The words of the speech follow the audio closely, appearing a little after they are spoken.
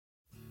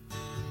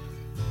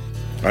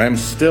I am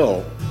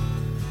still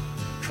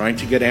trying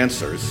to get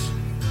answers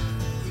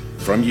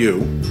from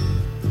you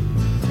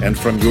and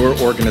from your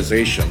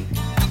organization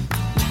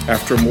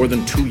after more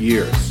than 2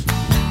 years.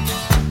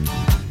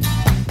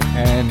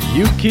 And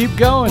you keep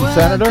going, well,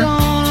 Senator. I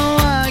don't know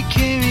why I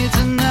came here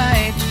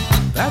tonight.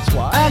 That's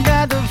why. I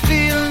got the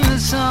feeling that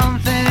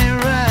something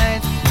ain't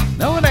right.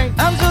 No, it ain't.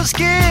 I'm so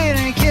scared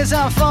in case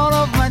I fall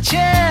off my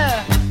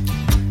chair.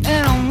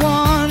 And I'm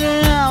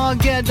wondering how I'll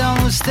get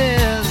down the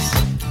stairs.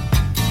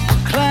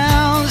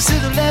 Clowns to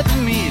the left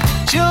of me,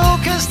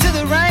 jokers to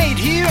the right.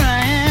 Here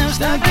I am,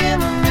 stuck in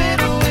the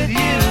middle with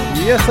you.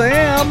 Yes, I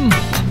am.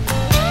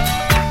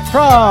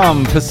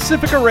 From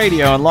Pacifica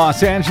Radio in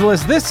Los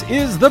Angeles, this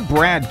is the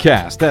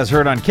BradCast, as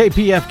heard on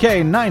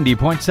KPFK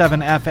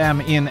 90.7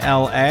 FM in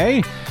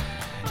LA.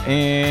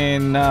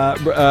 In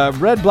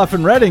Red Bluff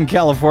and Redding,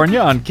 California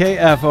on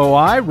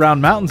KFOI,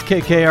 Round Mountains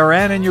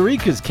KKRN, and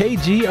Eureka's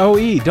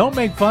KGOE. Don't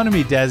make fun of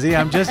me, Desi.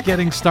 I'm just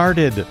getting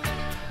started.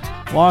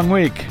 Long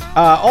week.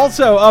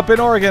 Also up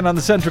in Oregon on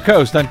the Central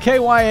Coast on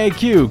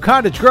KYAQ,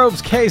 Cottage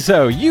Grove's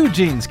KSO,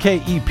 Eugene's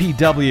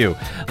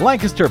KEPW,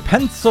 Lancaster,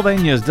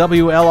 Pennsylvania's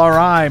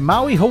WLRI,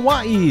 Maui,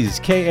 Hawaii's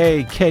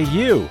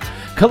KAKU,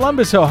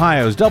 Columbus,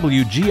 Ohio's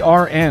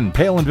WGRN,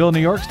 Palinville,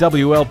 New York's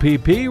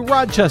WLPP,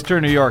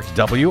 Rochester, New York's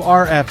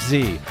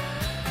WRFZ,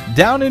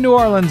 down in New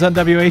Orleans on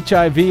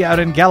WHIV, out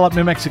in Gallup,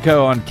 New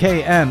Mexico on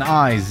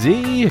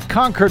KNIZ,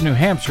 Concord, New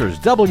Hampshire's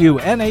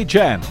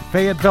WNHN,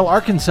 Fayetteville,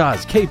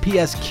 Arkansas's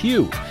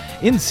KPSQ,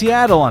 in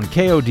Seattle on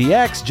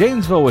KODX,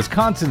 Janesville,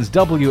 Wisconsin's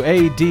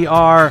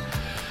WADR,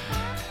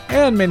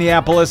 and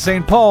Minneapolis,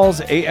 St.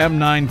 Paul's AM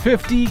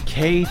 950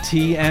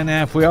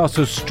 KTNF. We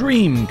also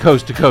stream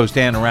coast to coast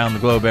and around the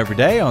globe every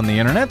day on the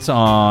internets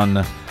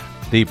on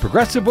the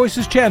Progressive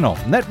Voices channel,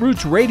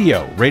 Netroots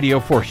Radio, Radio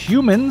for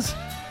Humans,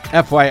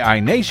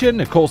 FYI Nation,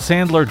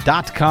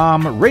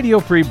 NicoleSandler.com, Radio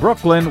Free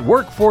Brooklyn,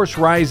 Workforce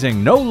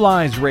Rising, No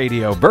Lies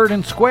Radio, Bird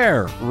and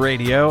Square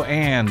Radio,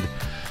 and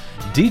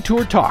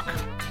Detour Talk.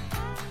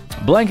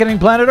 Blanketing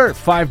Planet Earth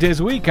 5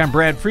 days a week. I'm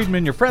Brad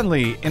Friedman, your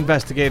friendly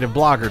investigative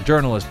blogger,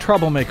 journalist,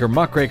 troublemaker,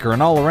 muckraker,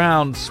 and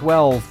all-around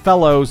swell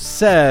fellow,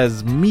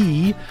 says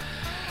me.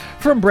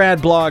 From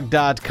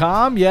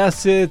BradBlog.com.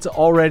 Yes, it's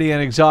already an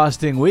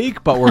exhausting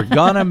week, but we're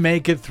gonna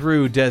make it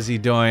through,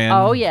 Desi Doyen.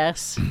 Oh,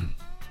 yes.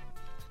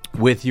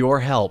 With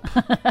your help.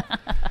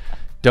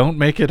 Don't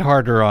make it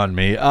harder on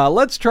me.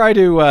 Let's try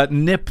to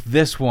nip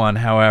this one,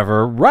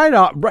 however, right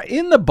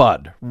in the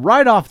bud,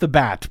 right off the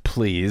bat,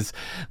 please.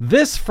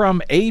 This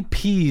from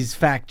AP's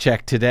fact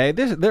check today.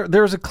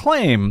 There's a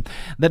claim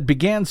that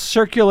began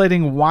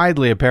circulating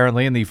widely,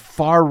 apparently, in the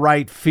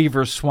far-right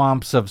fever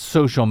swamps of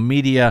social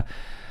media.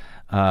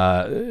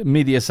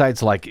 Media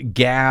sites like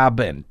Gab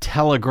and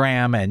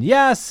Telegram and,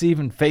 yes,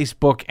 even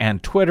Facebook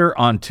and Twitter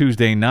on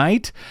Tuesday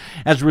night,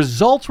 as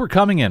results were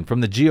coming in from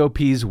the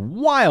GOP's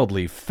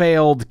wildly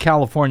failed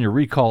California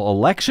recall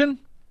election,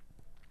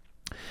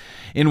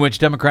 in which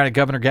Democratic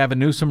Governor Gavin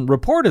Newsom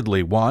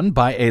reportedly won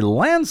by a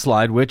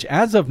landslide, which,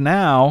 as of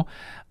now,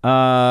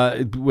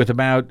 with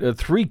about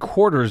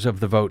 3/4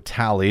 of the vote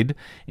tallied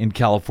in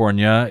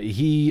California,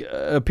 he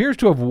appears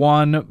to have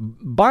won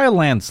by a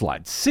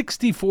landslide,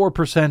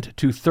 64%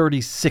 to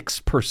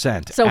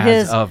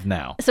 36% of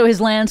now. So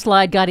his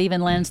landslide got even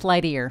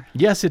landslidier.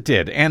 Yes, it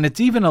did. And it's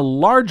even a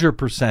larger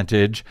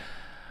percentage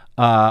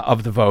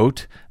of the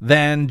vote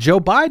than Joe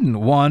Biden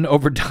won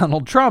over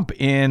Donald Trump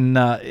in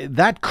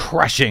that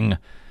crushing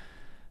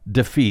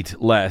defeat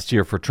last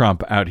year for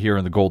Trump out here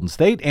in the Golden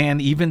State,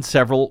 and even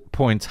several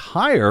points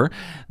higher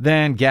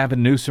than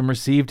Gavin Newsom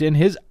received in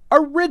his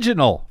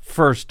original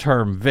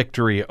first-term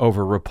victory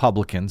over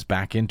Republicans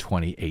back in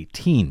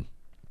 2018.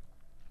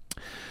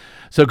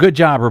 So good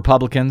job,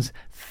 Republicans.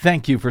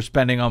 Thank you for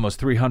spending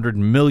almost $300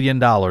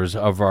 million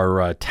of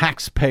our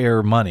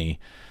taxpayer money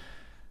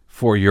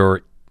for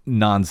your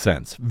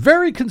nonsense.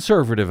 Very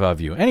conservative of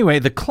you. Anyway,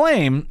 the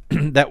claim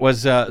that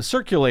was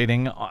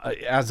circulating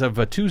as of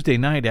a Tuesday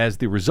night as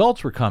the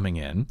results were coming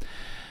in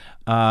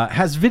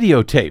has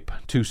videotape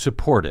to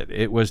support it.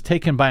 It was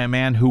taken by a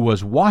man who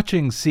was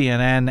watching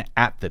CNN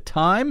at the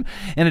time,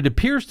 and it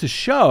appears to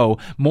show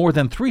more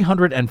than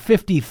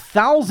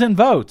 350,000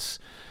 votes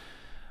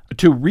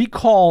to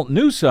recall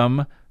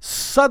Newsom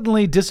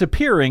suddenly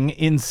disappearing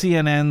in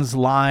CNN's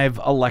live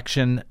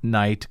election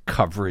night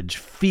coverage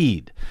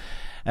feed.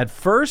 At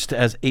first,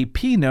 as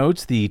AP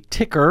notes, the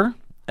ticker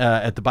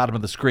at the bottom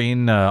of the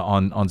screen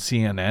on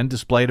CNN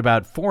displayed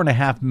about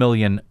 4.5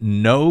 million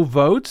no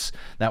votes.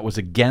 That was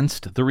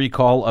against the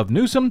recall of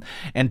Newsom,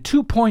 and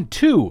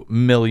 2.2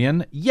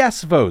 million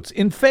yes votes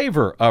in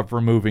favor of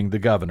removing the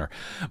governor.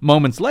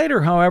 Moments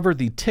later, however,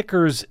 the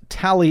ticker's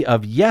tally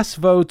of yes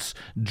votes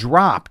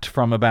dropped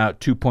from about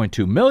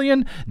 2.2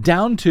 million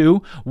down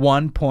to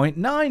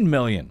 1.9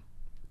 million.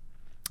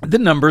 The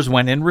numbers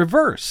went in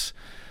reverse.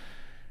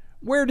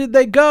 Where did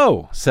they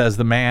go? Says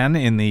the man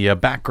in the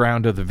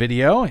background of the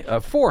video.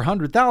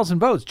 400,000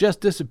 votes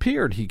just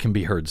disappeared, he can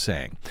be heard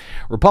saying.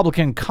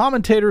 Republican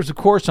commentators, of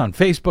course, on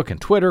Facebook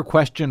and Twitter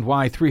questioned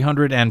why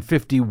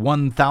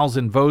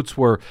 351,000 votes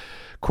were,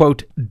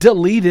 quote,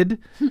 deleted.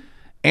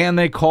 And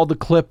they called the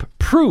clip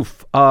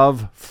proof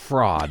of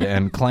fraud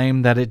and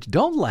claimed that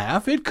don't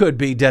laugh, it could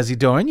be Desi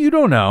Doyen, you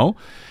don't know.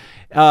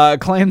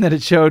 Claimed that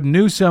it showed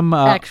Newsom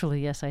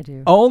actually, yes, I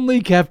do. Only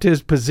kept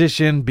his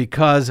position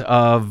because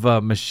of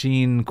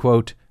machine,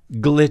 quote,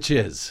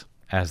 glitches,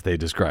 as they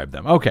described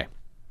them. Okay.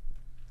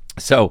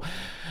 So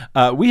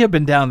we have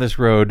been down this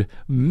road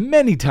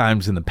many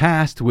times in the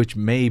past, which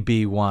may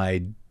be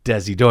why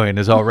Desi Doyen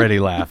is already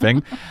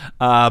laughing,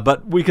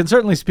 but we can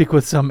certainly speak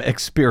with some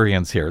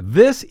experience here.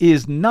 This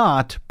is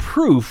not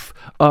proof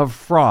of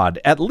fraud,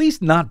 at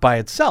least not by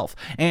itself,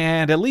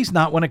 and at least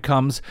not when it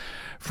comes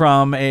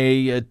from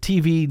a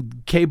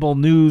TV cable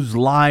news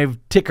live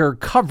ticker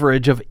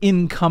coverage of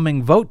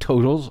incoming vote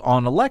totals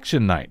on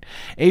election night.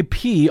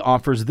 AP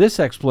offers this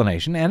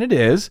explanation, and it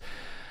is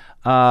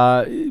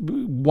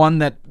one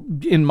that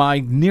in my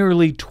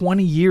nearly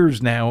 20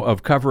 years now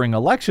of covering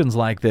elections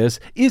like this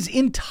is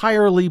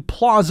entirely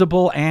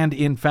plausible and,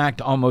 in fact,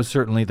 almost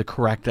certainly the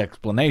correct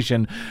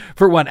explanation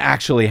for what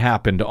actually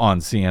happened on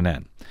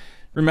CNN.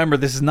 Remember,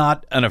 this is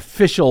not an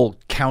official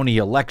county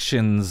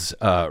elections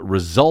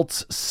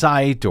results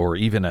site or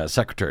even a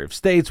Secretary of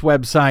State's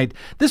website.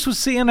 This was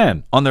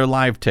CNN on their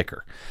live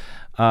ticker.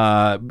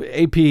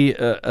 AP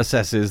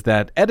assesses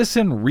that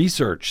Edison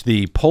Research,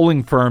 the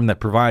polling firm that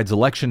provides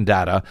election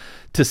data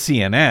to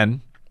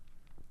CNN,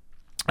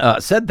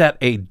 said that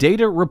a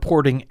data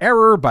reporting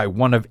error by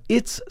one of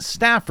its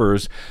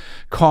staffers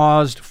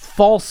caused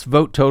false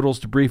vote totals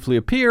to briefly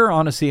appear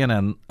on a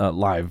CNN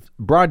live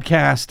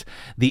broadcast.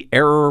 The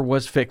error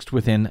was fixed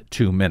within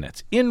 2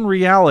 minutes. In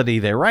reality,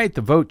 they write,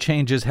 the vote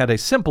changes had a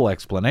simple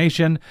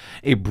explanation: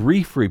 a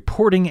brief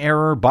reporting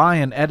error by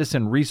an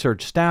Edison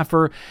Research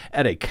staffer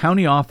at a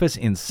county office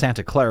in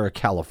Santa Clara,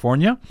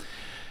 California.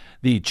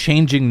 The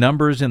changing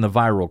numbers in the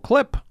viral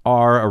clip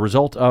are a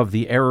result of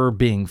the error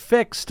being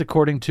fixed,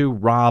 according to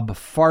Rob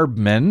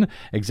Friedman,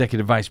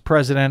 Executive Vice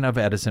President of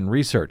Edison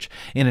Research.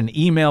 In an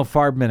email,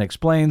 Friedman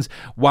explains,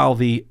 while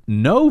the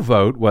no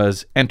vote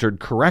was entered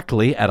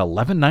correctly at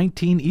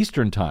 11:19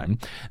 Eastern Time,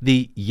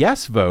 the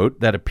yes vote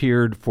that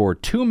appeared for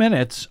 2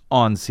 minutes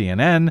on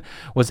CNN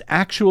was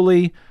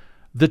actually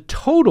the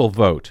total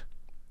vote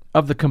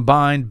of the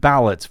combined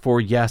ballots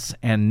for yes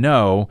and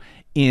no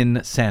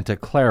in Santa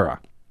Clara.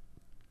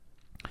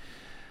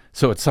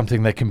 So it's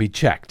something that can be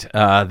checked.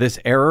 This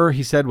error,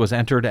 he said, was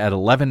entered at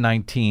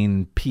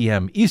 11:19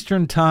 p.m.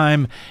 Eastern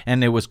Time,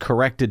 and it was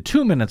corrected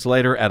 2 minutes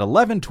later at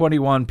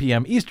 11:21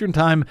 p.m. Eastern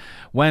Time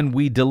when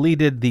we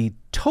deleted the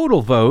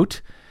total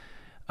vote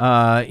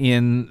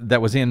that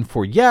was in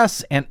for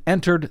yes and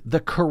entered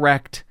the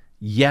correct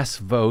yes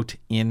vote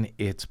in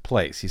its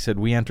place. He said,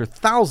 we enter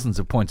thousands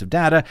of points of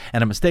data,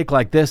 and a mistake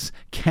like this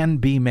can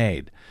be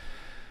made.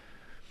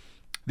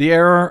 The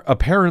error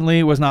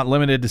apparently was not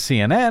limited to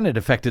CNN. It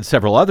affected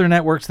several other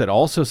networks that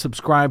also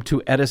subscribe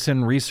to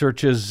Edison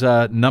Research's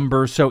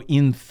number. So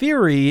in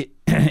theory,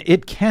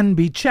 it can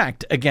be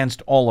checked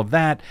against all of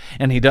that,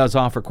 and he does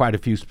offer quite a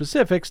few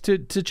specifics to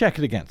check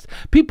it against.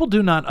 People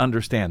do not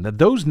understand that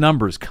those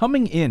numbers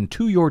coming in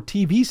to your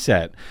TV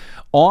set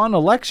on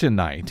election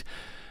night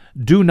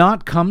do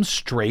not come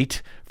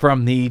straight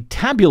from the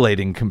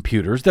tabulating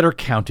computers that are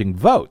counting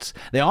votes.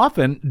 They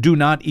often do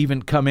not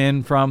even come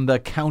in from the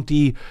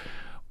county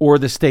or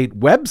the state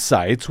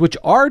websites, which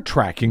are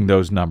tracking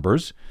those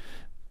numbers,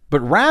 but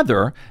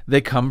rather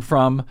they come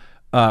from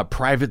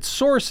private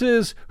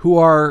sources who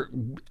are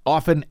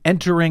often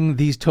entering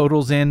these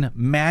totals in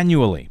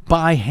manually,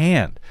 by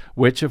hand,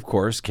 which, of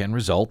course, can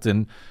result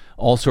in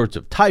all sorts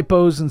of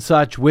typos and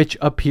such, which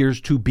appears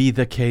to be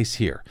the case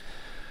here.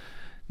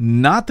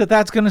 Not that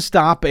that's going to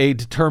stop a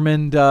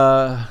determined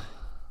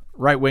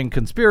right-wing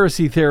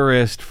conspiracy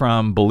theorist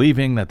from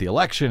believing that the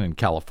election in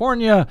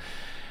California,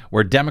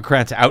 where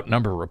Democrats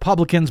outnumber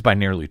Republicans by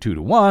nearly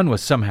 2-1,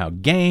 was somehow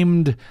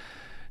gamed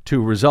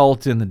to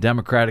result in the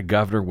Democratic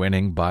governor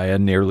winning by a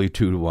nearly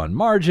 2-1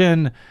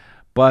 margin.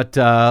 But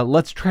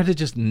let's try to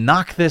just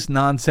knock this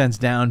nonsense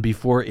down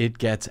before it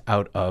gets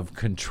out of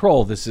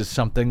control. This is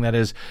something that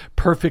is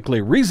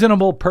perfectly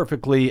reasonable,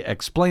 perfectly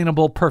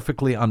explainable,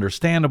 perfectly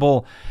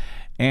understandable,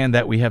 and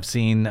that we have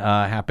seen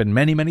happen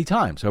many, many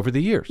times over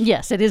the years.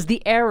 Yes, it is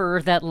the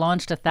error that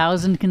launched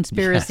 1,000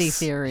 conspiracy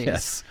theories.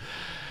 Yes.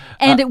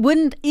 And it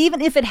wouldn't, even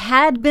if it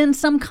had been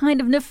some kind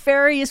of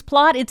nefarious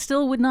plot, it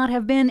still would not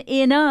have been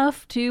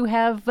enough to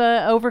have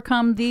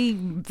overcome the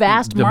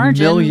vast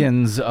margin. The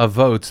millions of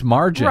votes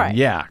margin. Right.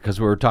 Yeah, because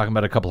we were talking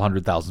about a couple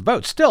 100,000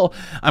 votes. Still,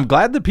 I'm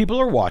glad that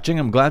people are watching.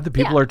 I'm glad that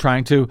people are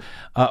trying to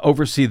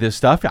oversee this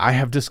stuff. I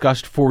have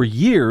discussed for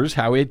years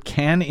how it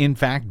can, in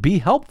fact, be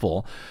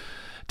helpful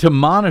to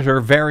monitor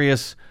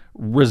various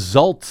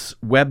results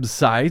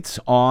websites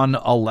on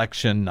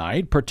election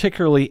night,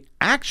 particularly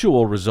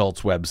actual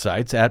results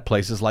websites at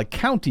places like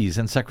counties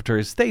and Secretary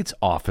of State's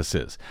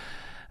offices.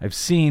 I've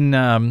seen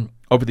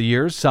over the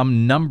years,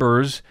 some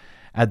numbers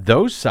at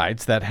those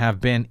sites that have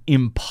been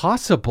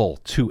impossible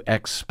to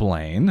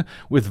explain,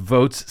 with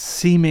votes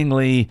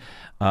seemingly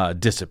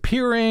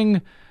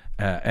disappearing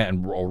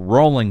and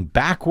rolling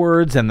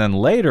backwards, and then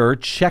later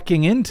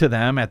checking into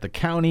them at the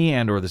county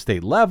and or the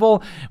state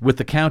level, with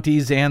the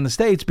counties and the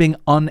states being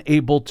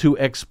unable to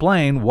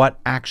explain what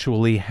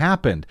actually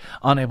happened,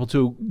 unable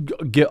to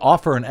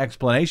offer an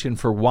explanation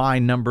for why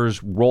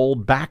numbers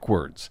rolled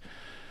backwards.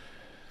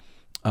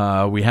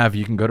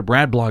 You can go to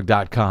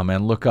bradblog.com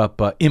and look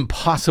up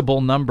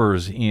impossible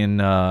numbers in,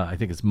 I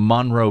think it's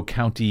Monroe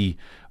County,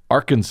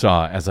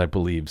 Arkansas, as I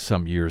believe,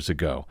 some years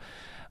ago.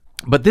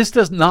 But this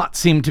does not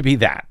seem to be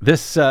that.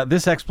 This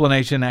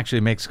explanation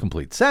actually makes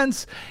complete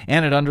sense,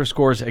 and it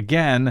underscores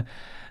again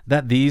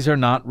that these are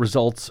not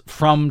results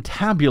from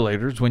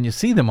tabulators when you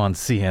see them on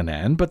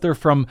CNN, but they're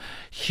from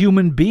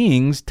human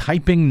beings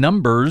typing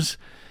numbers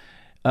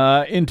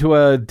into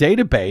a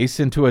database,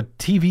 into a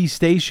TV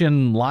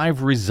station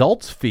live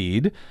results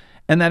feed,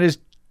 and that is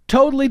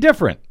totally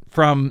different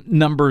from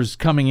numbers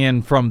coming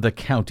in from the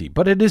county.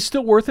 But it is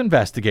still worth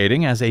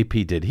investigating, as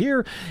AP did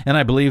here, and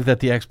I believe that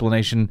the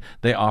explanation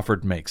they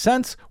offered makes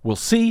sense. We'll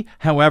see,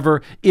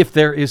 however, if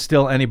there is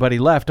still anybody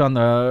left on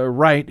the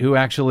right who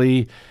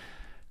actually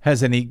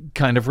has any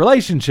kind of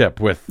relationship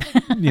with,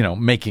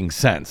 making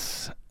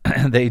sense.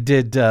 They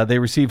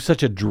received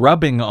such a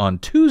drubbing on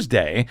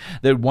Tuesday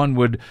that one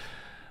would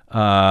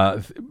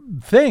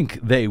think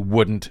they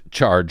wouldn't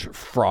charge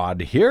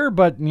fraud here,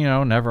 but,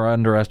 never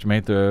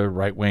underestimate the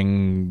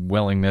right-wing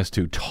willingness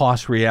to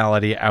toss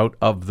reality out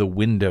of the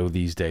window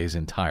these days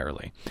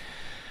entirely.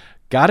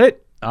 Got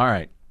it? All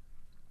right.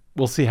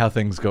 We'll see how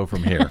things go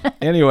from here.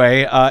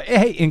 Anyway,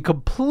 hey, in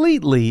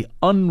completely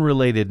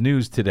unrelated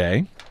news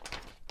today,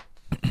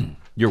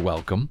 you're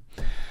welcome.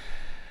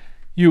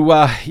 You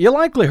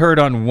likely heard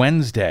on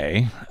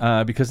Wednesday,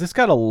 because this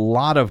got a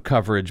lot of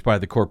coverage by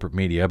the corporate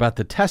media, about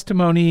the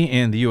testimony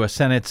in the U.S.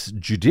 Senate's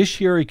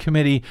Judiciary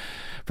Committee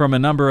from a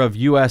number of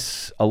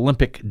U.S.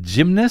 Olympic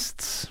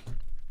gymnasts,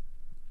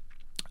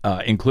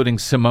 including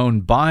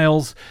Simone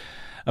Biles,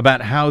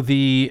 about how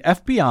the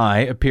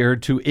FBI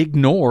appeared to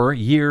ignore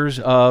years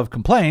of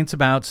complaints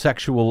about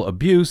sexual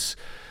abuse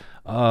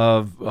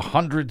of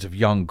hundreds of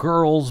young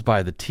girls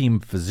by the team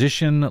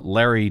physician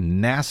Larry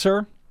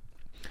Nassar,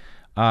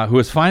 who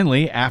is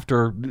finally,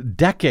 after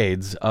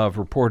decades of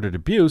reported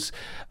abuse,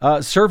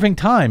 serving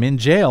time in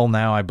jail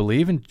now, I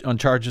believe, on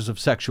charges of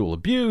sexual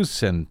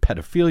abuse and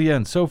pedophilia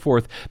and so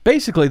forth.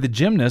 Basically, the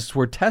gymnasts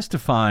were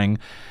testifying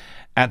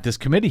at this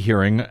committee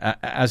hearing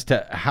as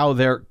to how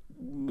their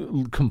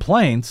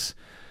complaints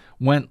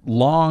went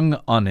long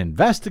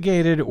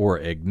uninvestigated or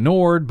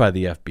ignored by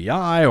the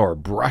FBI or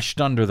brushed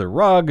under the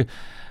rug,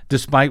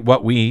 despite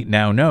what we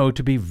now know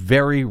to be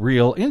very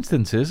real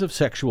instances of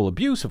sexual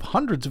abuse of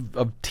hundreds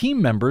of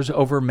team members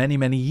over many,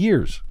 many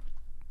years.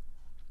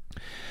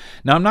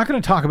 Now, I'm not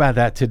going to talk about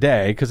that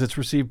today because it's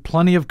received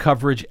plenty of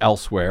coverage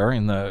elsewhere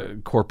in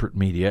the corporate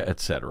media,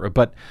 etc.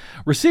 But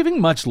receiving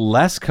much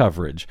less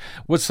coverage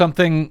was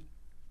something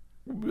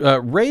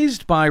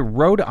raised by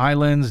Rhode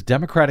Island's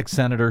Democratic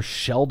Senator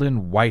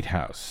Sheldon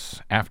Whitehouse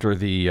after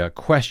the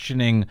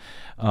questioning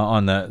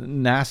on the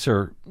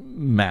Nassar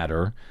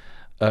matter.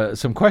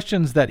 Some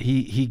questions that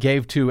he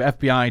gave to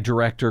FBI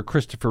Director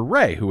Christopher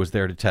Wray, who was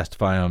there to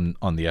testify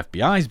on the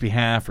FBI's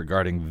behalf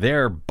regarding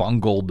their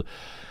bungled,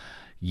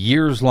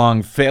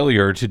 years-long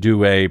failure to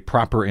do a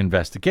proper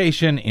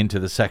investigation into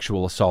the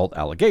sexual assault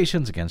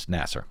allegations against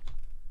Nassar.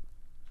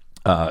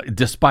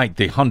 Despite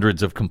the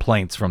hundreds of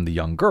complaints from the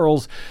young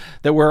girls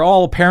that were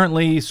all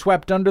apparently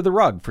swept under the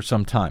rug for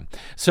some time.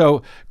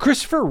 So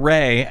Christopher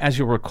Wray, as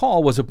you'll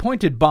recall, was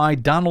appointed by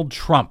Donald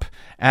Trump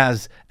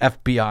as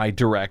FBI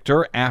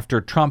director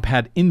after Trump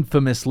had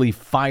infamously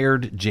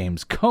fired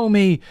James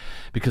Comey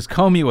because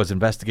Comey was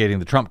investigating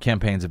the Trump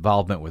campaign's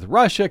involvement with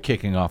Russia,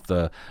 kicking off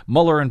the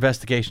Mueller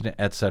investigation,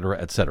 et cetera,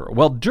 et cetera.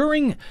 Well,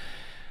 during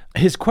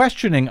his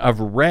questioning of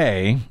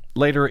Wray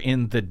later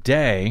in the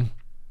day,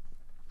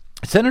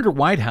 Senator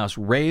Whitehouse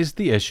raised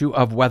the issue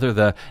of whether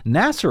the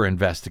Nassar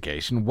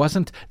investigation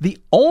wasn't the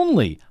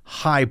only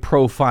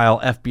high-profile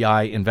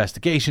FBI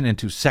investigation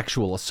into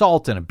sexual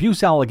assault and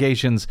abuse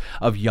allegations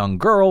of young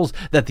girls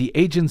that the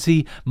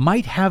agency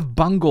might have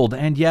bungled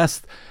and,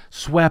 yes,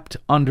 swept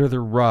under the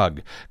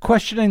rug,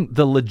 questioning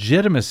the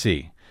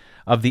legitimacy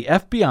of the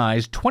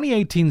FBI's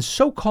 2018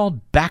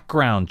 so-called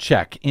background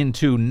check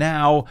into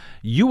now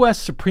U.S.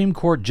 Supreme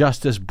Court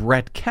Justice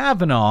Brett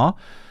Kavanaugh,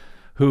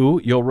 who,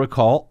 you'll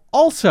recall,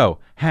 also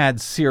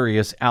had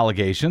serious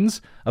allegations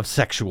of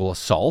sexual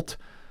assault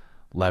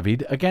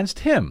levied against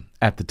him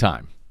at the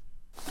time.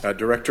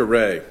 Director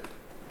Wray,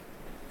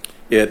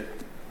 it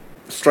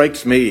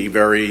strikes me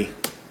very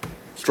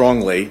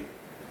strongly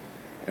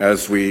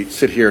as we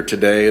sit here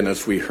today and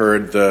as we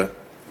heard the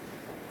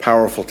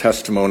powerful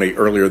testimony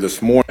earlier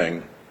this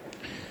morning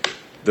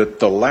that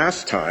the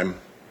last time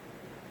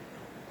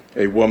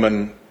a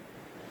woman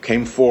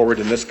came forward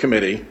in this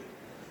committee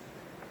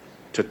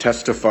to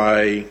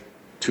testify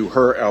to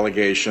her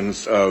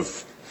allegations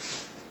of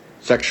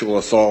sexual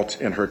assault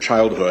in her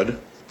childhood.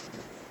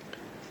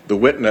 The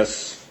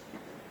witness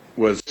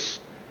was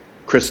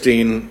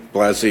Christine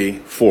Blasey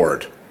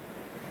Ford.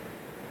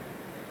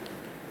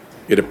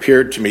 It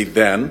appeared to me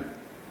then,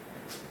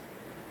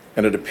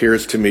 and it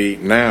appears to me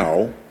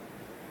now,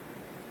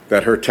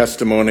 that her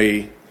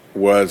testimony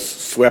was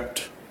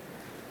swept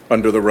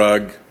under the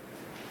rug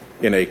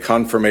in a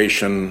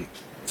confirmation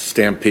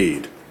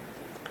stampede.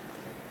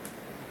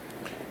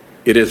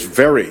 It is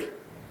very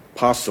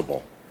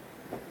possible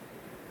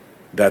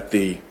that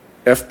the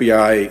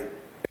FBI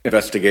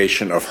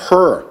investigation of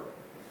her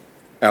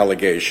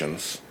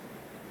allegations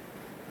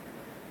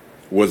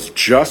was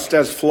just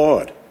as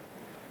flawed,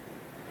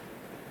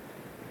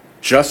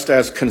 just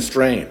as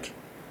constrained,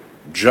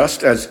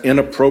 just as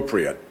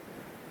inappropriate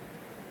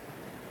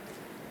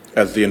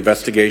as the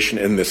investigation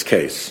in this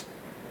case.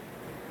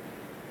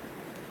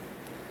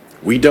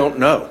 We don't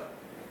know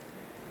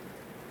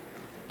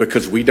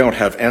because we don't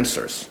have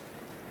answers.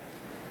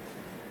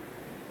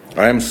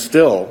 I am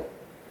still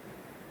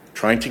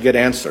trying to get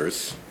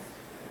answers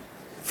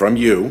from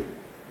you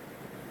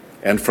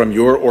and from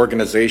your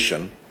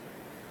organization,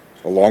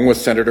 along with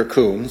Senator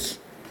Coons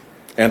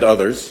and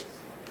others,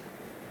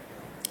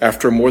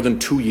 after more than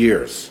 2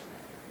 years.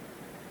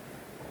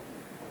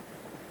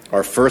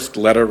 Our first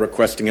letter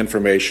requesting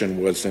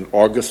information was in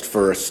August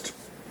 1st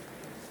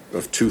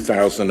of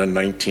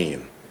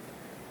 2019.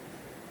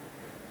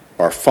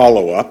 Our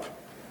follow-up,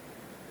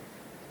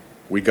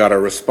 we got a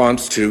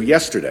response to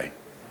yesterday,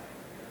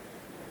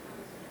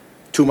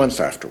 2 months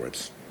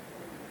afterwards.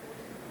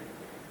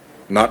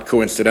 Not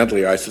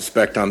coincidentally, I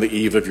suspect on the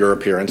eve of your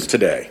appearance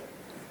today.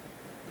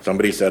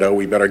 Somebody said, oh,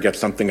 we better get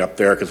something up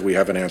there because we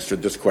haven't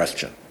answered this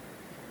question.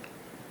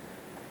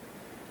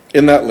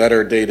 In that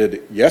letter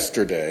dated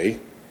yesterday,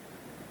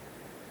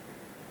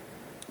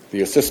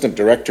 the assistant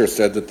director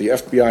said that the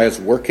FBI is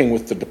working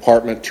with the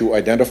department to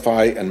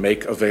identify and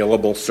make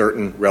available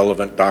certain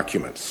relevant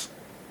documents.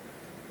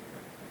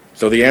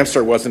 So the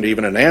answer wasn't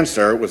even an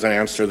answer, it was an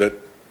answer that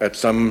at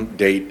some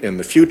date in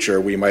the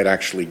future we might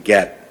actually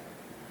get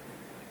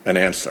an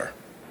answer.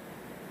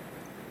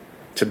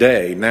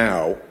 Today,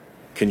 now,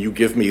 can you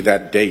give me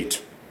that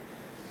date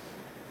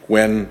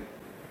when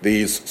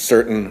these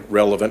certain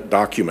relevant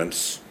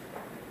documents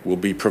will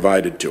be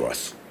provided to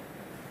us?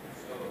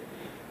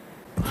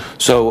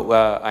 So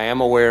I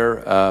am aware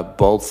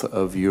both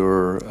of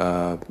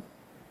your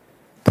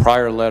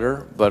prior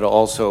letter, but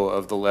also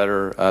of the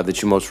letter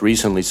that you most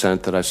recently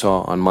sent that I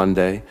saw on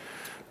Monday.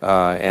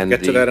 And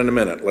get to that in a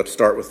minute. Let's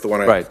start with the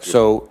one I right.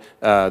 So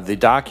the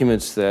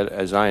documents that,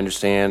 as I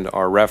understand,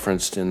 are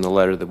referenced in the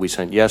letter that we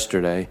sent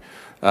yesterday,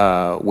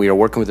 we are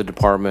working with the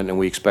department, and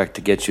we expect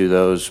to get you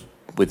those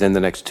within the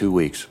next 2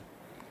 weeks.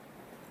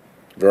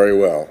 Very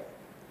well.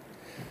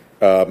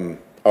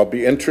 I'll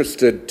be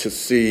interested to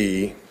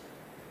see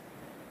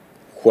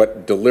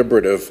what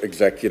deliberative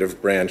executive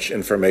branch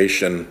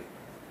information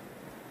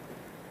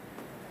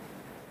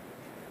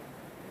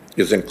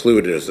is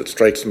included, as it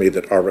strikes me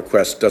that our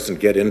request doesn't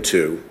get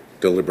into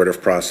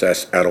deliberative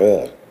process at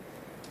all.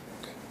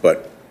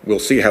 But we'll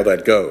see how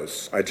that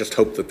goes. I just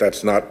hope that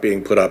that's not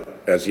being put up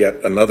as yet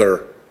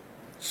another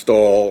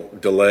stall,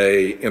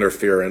 delay,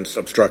 interference,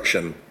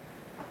 obstruction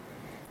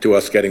to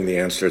us getting the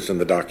answers and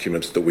the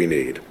documents that we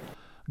need.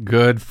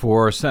 Good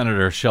for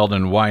Senator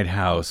Sheldon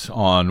Whitehouse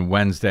on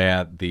Wednesday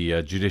at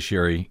the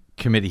Judiciary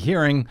Committee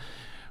hearing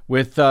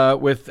with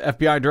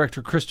FBI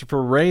Director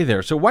Christopher Wray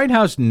there. So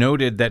Whitehouse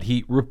noted that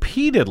he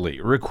repeatedly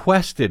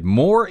requested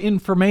more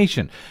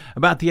information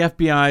about the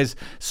FBI's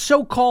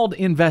so-called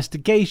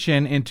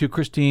investigation into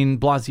Christine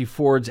Blasey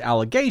Ford's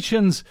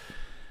allegations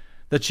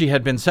that she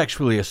had been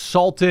sexually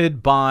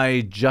assaulted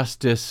by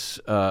Justice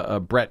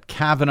Brett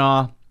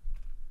Kavanaugh,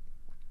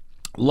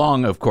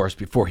 long, of course,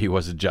 before he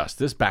was a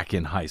justice, back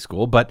in high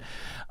school, but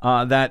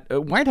that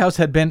Whitehouse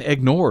had been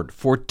ignored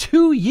for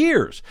 2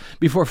 years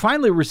before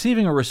finally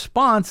receiving a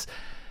response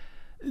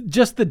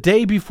just the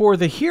day before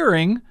the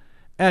hearing,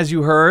 as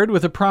you heard,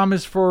 with a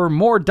promise for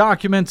more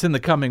documents in the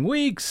coming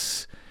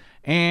weeks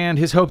and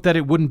his hope that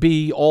it wouldn't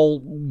be all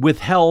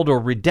withheld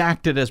or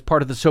redacted as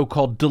part of the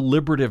so-called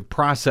deliberative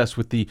process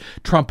with the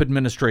Trump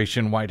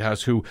administration.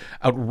 Whitehouse, who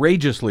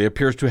outrageously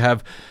appears to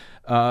have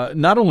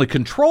not only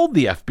controlled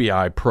the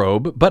FBI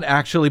probe, but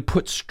actually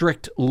put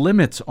strict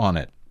limits on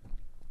it.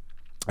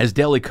 As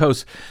Daily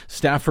Kos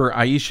staffer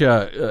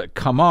Aisha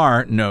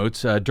Kamar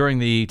notes, during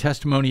the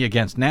testimony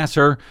against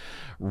Nassar,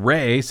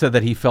 Wray said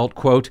that he felt,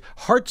 quote,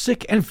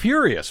 heartsick and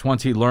furious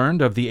once he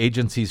learned of the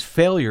agency's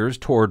failures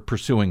toward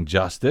pursuing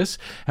justice.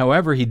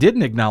 However, he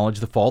didn't acknowledge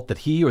the fault that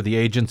he or the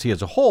agency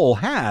as a whole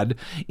had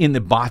in the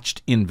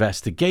botched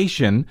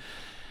investigation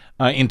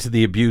into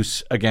the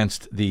abuse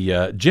against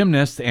the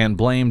gymnast, and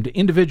blamed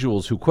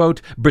individuals who,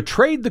 quote,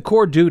 betrayed the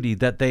core duty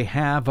that they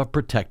have of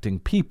protecting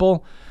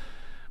people,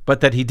 but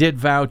that he did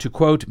vow to,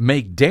 quote,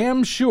 make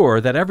damn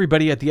sure that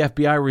everybody at the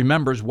FBI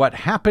remembers what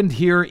happened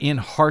here in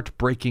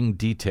heartbreaking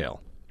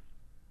detail.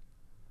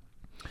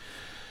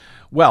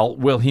 Well,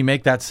 will he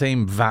make that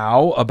same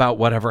vow about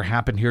whatever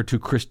happened here to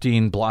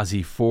Christine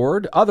Blasey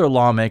Ford? Other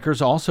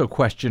lawmakers also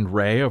questioned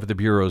Wray over the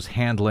Bureau's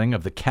handling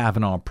of the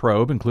Kavanaugh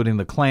probe, including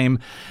the claim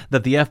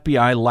that the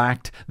FBI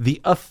lacked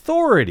the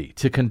authority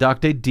to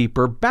conduct a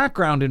deeper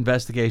background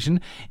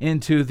investigation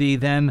into the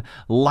then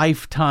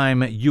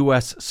lifetime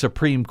U.S.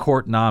 Supreme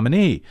Court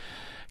nominee.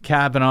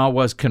 Kavanaugh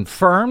was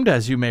confirmed,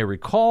 as you may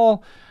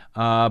recall,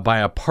 by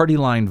a party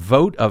line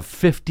vote of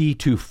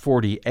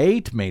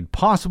 50-48, made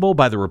possible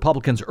by the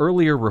Republicans'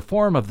 earlier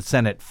reform of the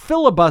Senate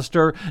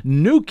filibuster,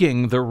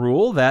 nuking the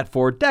rule that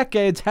for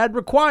decades had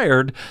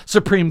required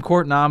Supreme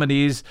Court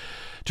nominees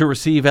to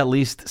receive at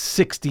least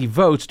 60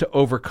 votes to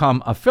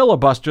overcome a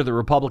filibuster. The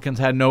Republicans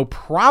had no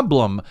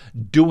problem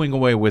doing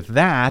away with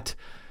that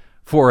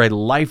for a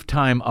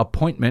lifetime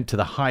appointment to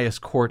the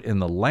highest court in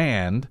the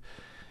land.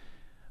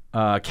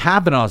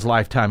 Kavanaugh's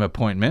lifetime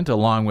appointment,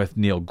 along with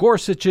Neil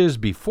Gorsuch's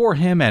before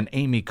him and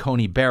Amy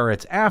Coney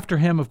Barrett's after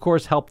him, of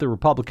course, helped the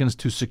Republicans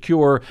to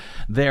secure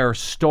their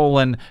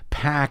stolen,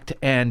 packed,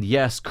 and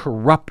yes,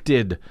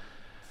 corrupted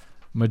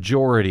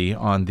majority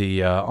on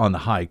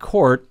the high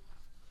court.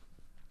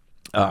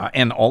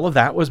 And all of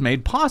that was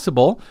made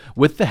possible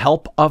with the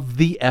help of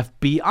the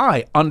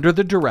FBI under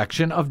the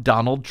direction of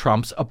Donald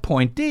Trump's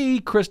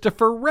appointee,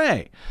 Christopher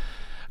Wray.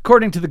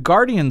 According to The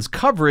Guardian's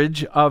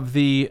coverage of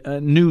the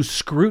new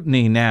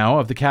scrutiny now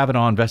of the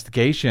Kavanaugh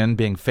investigation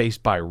being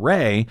faced by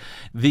Wray,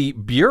 the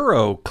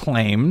Bureau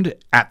claimed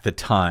at the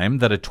time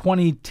that a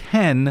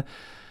 2010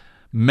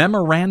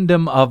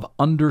 Memorandum of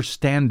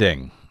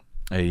Understanding,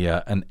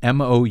 an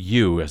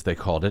MOU as they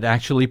called it,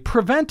 actually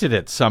prevented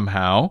it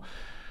somehow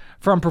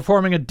from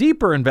performing a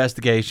deeper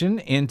investigation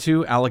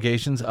into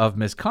allegations of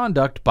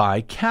misconduct by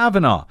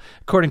Kavanaugh.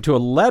 According to a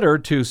letter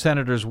to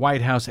Senators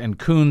Whitehouse and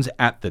Coons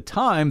at the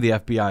time, the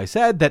FBI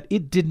said that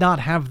it did not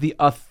have the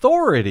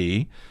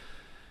authority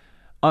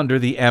under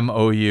the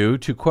MOU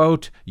to,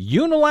 quote,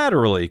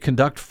 unilaterally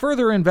conduct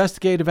further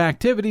investigative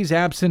activities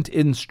absent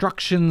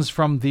instructions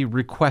from the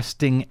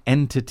requesting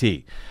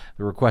entity.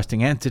 The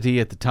requesting entity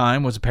at the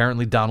time was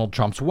apparently Donald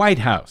Trump's White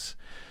House.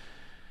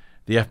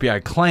 The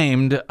FBI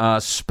claimed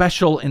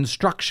special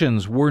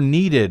instructions were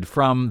needed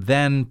from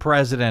then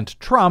President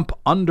Trump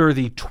under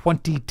the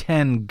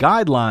 2010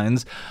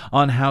 guidelines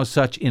on how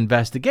such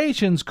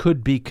investigations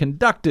could be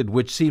conducted,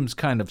 which seems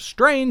kind of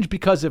strange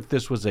because if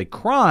this was a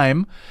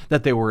crime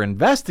that they were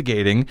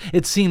investigating,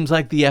 it seems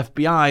like the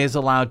FBI is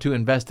allowed to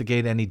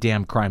investigate any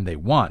damn crime they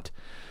want.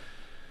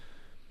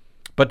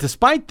 But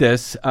despite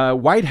this,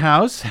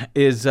 Whitehouse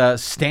is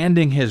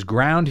standing his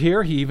ground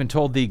here. He even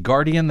told The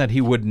Guardian that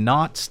he would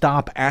not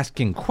stop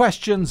asking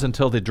questions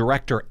until the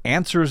director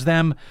answers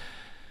them.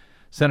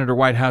 Senator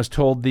Whitehouse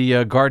told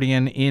The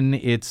Guardian in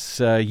its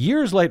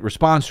years-late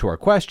response to our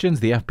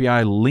questions, the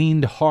FBI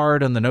leaned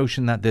hard on the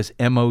notion that this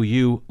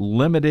MOU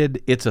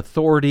limited its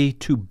authority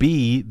to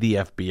be the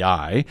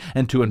FBI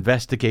and to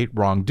investigate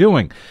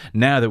wrongdoing.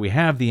 Now that we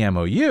have the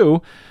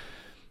MOU,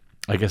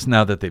 I guess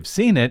now that they've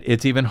seen it,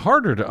 it's even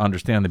harder to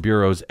understand the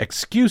Bureau's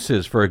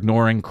excuses for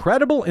ignoring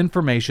credible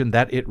information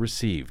that it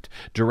received.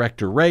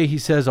 Director Wray, he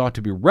says, ought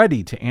to be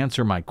ready to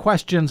answer my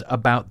questions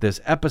about this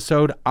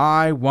episode.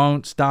 I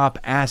won't stop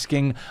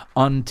asking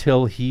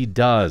until he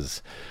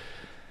does,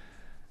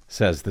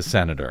 says the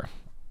senator.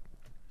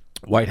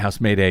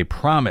 Whitehouse made a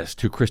promise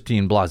to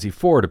Christine Blasey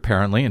Ford,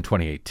 apparently, in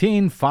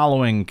 2018,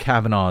 following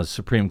Kavanaugh's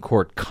Supreme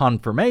Court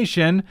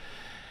confirmation,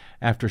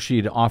 after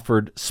she'd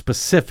offered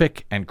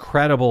specific and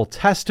credible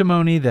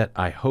testimony that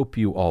I hope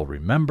you all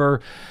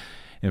remember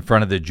in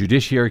front of the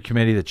Judiciary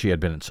Committee that she had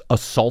been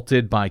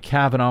assaulted by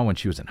Kavanaugh when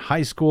she was in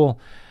high school.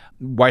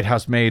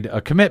 Whitehouse made a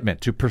commitment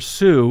to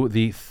pursue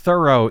the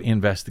thorough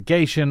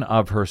investigation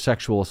of her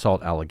sexual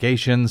assault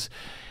allegations.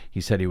 He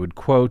said he would,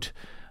 quote,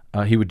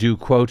 do,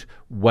 quote,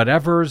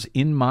 whatever's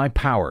in my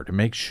power to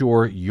make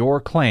sure your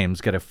claims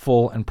get a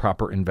full and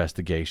proper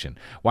investigation.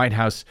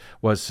 Whitehouse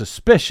was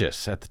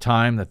suspicious at the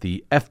time that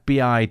the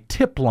FBI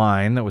tip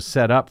line that was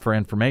set up for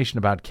information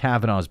about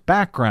Kavanaugh's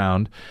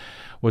background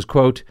was,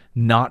 quote,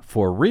 not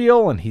for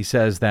real. And he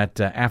says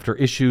that after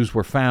issues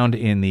were found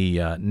in the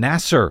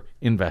Nassar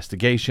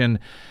investigation,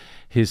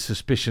 his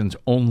suspicions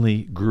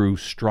only grew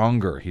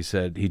stronger. He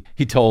said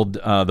he told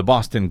the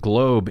Boston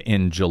Globe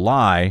in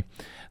July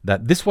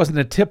that this wasn't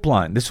a tip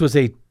line. This was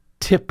a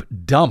tip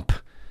dump.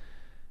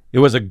 It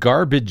was a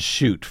garbage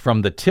chute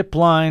from the tip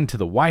line to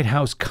the White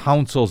House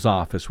counsel's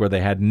office where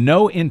they had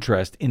no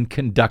interest in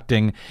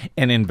conducting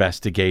an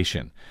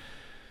investigation.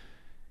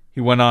 He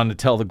went on to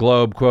tell the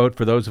Globe, quote,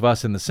 for those of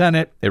us in the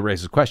Senate, it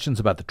raises questions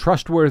about the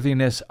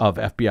trustworthiness of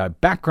FBI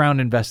background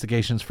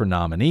investigations for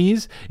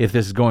nominees. If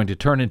this is going to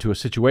turn into a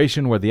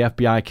situation where the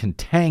FBI can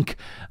tank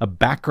a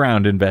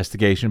background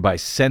investigation by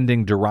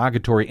sending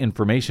derogatory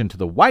information to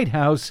the White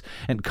House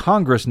and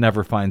Congress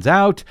never finds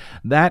out,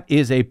 that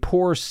is a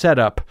poor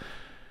setup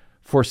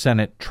for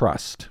Senate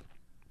trust.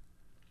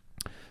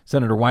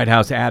 Senator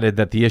Whitehouse added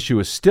that the issue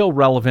is still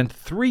relevant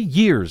 3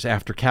 years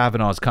after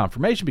Kavanaugh's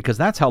confirmation because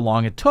that's how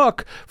long it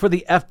took for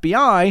the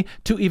FBI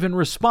to even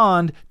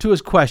respond to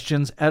his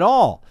questions at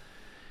all.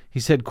 He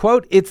said,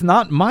 quote, "It's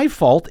not my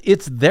fault,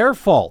 it's their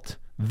fault.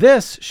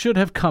 This should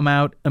have come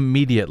out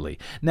immediately."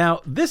 Now,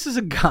 this is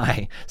a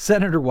guy,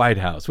 Senator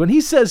Whitehouse, when he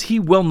says he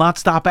will not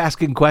stop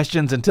asking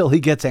questions until he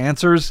gets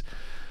answers,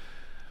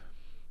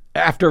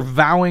 after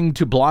vowing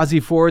to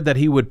Blasey Ford that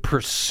he would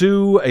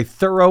pursue a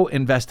thorough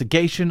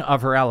investigation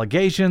of her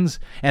allegations,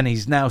 and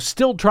he's now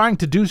still trying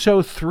to do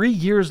so 3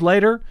 years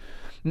later.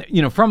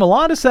 You know, from a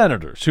lot of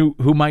senators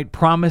who might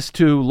promise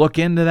to look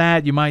into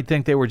that, you might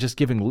think they were just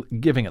giving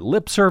it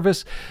lip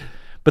service.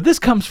 But this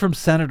comes from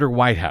Senator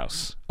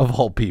Whitehouse, of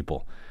all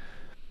people.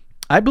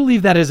 I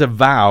believe that is a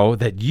vow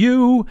that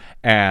you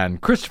and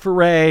Christopher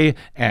Wray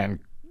and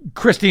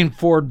Christine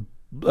Ford,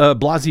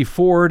 Blasey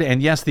Ford,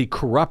 and yes, the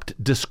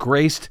corrupt,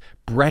 disgraced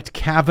Brett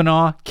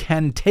Kavanaugh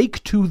can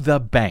take to the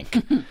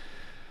bank.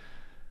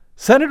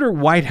 Senator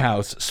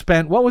Whitehouse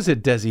spent, what was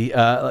it, Desi,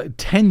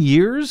 10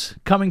 years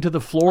coming to the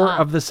floor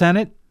of the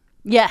Senate?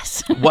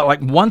 Yes. What,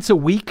 like once a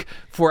week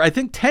for, I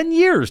think, 10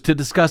 years to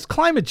discuss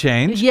climate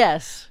change?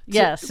 Yes.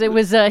 It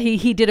was,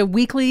 he did a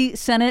weekly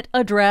Senate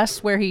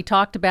address where he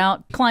talked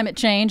about climate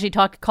change. It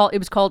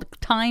was called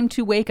Time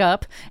to Wake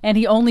Up, and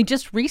he only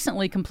just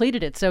recently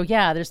completed it. So,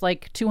 yeah, there's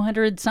like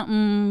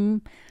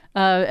 200-something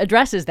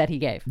addresses that he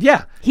gave.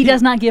 Yeah. He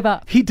does not give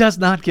up. He does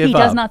not give up. He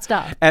does not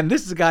stop. And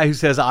this is a guy who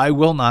says, I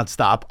will not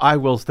stop. I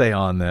will stay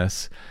on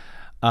this.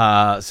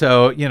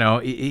 So, you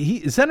know,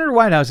 Senator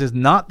Whitehouse is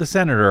not the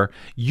senator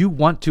you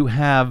want to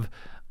have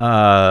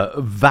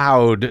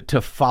vowed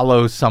to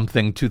follow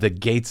something to the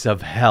gates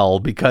of hell,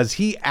 because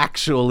he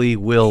actually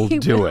will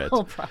do it.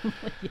 Probably,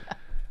 yeah.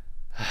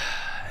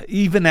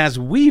 Even as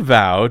we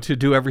vow to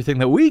do everything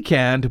that we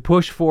can to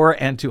push for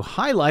and to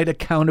highlight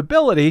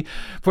accountability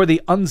for the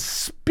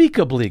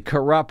unspeakably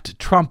corrupt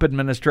Trump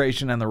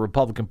administration and the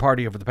Republican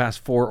Party over the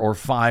past 4 or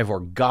 5 or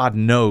God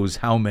knows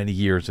how many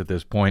years at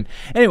this point.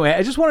 Anyway,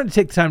 I just wanted to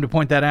take the time to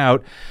point that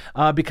out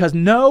because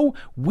no,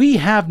 we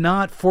have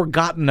not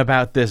forgotten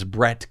about this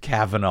Brett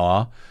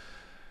Kavanaugh.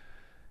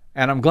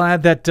 And I'm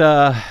glad that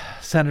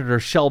Senator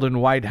Sheldon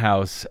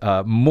Whitehouse,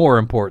 more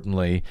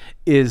importantly,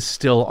 is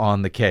still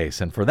on the case.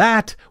 And for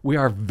that, we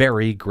are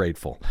very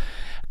grateful.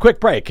 Quick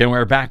break, and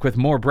we're back with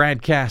more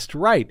BradCast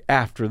right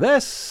after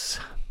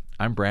this.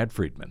 I'm Brad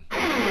Friedman.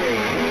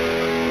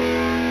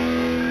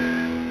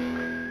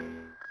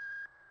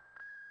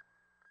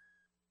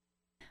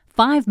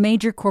 5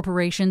 major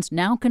corporations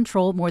now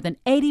control more than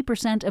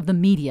 80% of the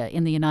media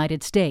in the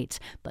United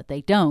States, but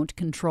they don't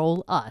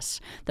control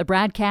us. The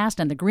BradCast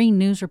and the Green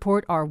News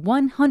Report are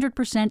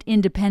 100%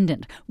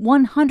 independent,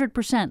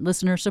 100%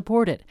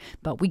 listener-supported.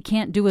 But we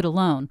can't do it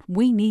alone.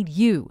 We need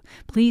you.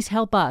 Please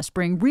help us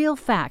bring real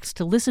facts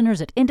to listeners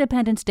at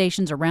independent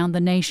stations around the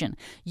nation.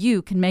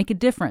 You can make a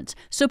difference.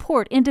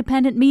 Support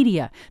independent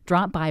media.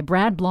 Drop by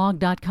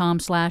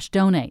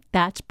bradblog.com/donate.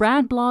 That's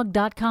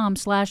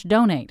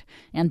bradblog.com/donate.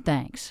 And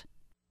thanks.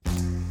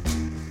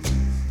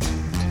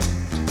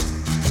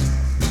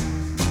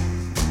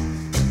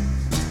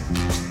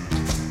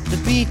 The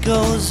beat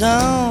goes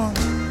on.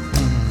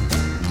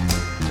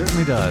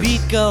 Certainly does. The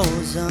beat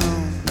goes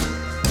on.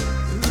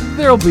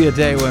 There'll be a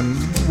day when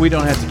we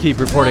don't have to keep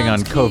reporting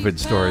on COVID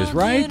stories,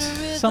 right?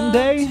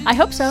 Someday? I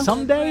hope so.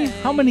 Someday?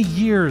 How many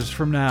years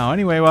from now?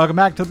 Anyway, welcome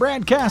back to the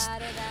BradCast.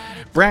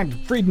 Brad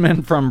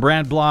Friedman from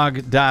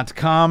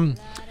bradblog.com.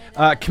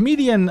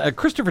 Comedian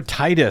Christopher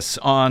Titus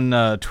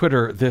on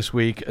Twitter this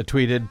week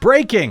tweeted,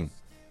 "Breaking!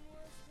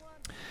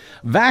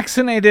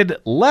 Vaccinated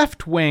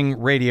left-wing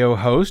radio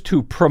host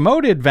who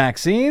promoted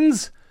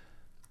vaccines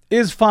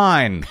is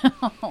fine."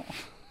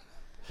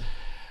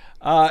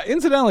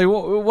 Incidentally,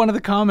 one of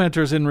the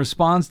commenters in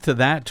response to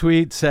that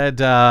tweet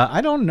said,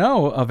 "I don't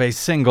know of a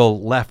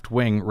single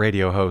left-wing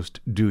radio host.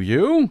 Do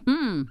you?"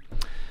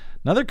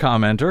 Another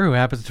commenter who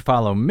happens to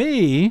follow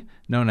me,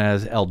 known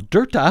as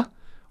Elderta,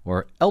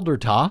 or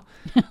Elderta,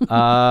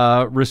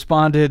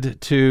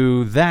 responded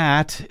to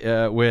that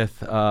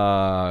with,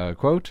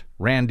 quote,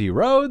 "Randy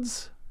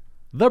Rhodes,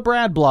 the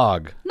Brad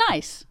blog."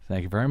 Nice.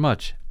 Thank you very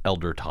much,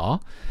 Elderta.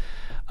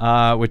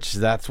 Which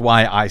that's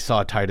why I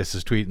saw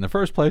Titus's tweet in the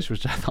first place,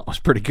 which I thought was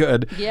pretty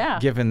good. Yeah.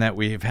 Given that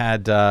we've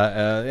had,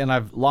 and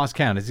I've lost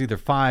count, it's either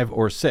 5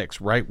 or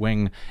 6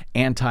 right-wing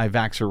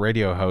anti-vaxxer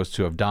radio hosts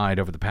who have died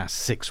over the past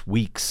 6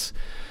 weeks.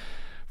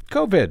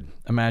 COVID,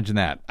 imagine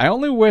that. I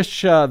only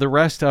wish the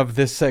rest of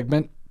this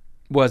segment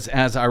was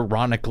as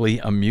ironically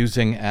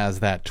amusing as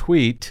that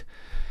tweet.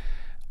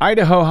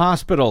 Idaho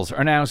hospitals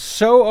are now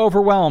so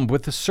overwhelmed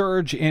with the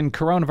surge in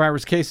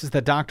coronavirus cases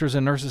that doctors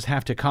and nurses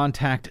have to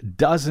contact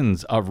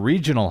dozens of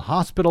regional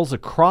hospitals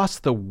across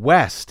the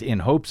West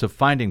in hopes of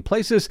finding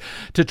places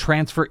to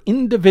transfer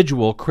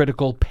individual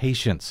critical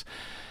patients.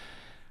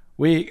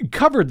 We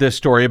covered this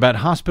story about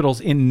hospitals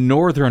in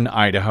northern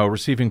Idaho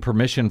receiving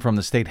permission from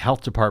the state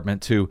health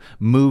department to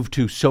move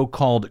to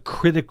so-called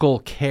critical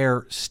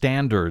care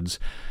standards.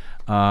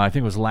 I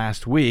think it was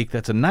last week.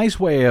 That's a nice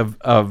way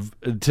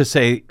to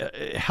say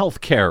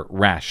healthcare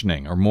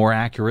rationing, or more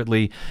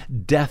accurately,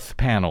 death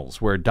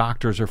panels, where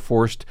doctors are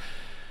forced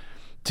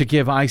to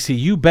give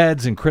ICU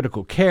beds and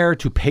critical care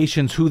to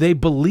patients who they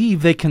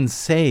believe they can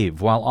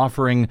save while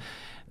offering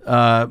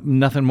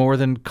nothing more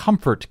than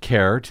comfort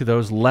care to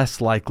those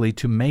less likely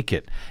to make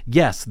it.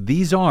 Yes,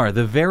 these are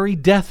the very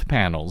death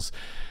panels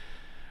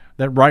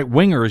that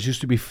right-wingers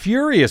used to be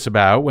furious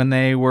about when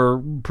they were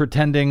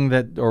pretending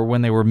that, or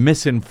when they were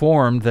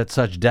misinformed that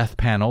such death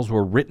panels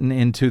were written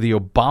into the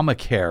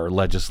Obamacare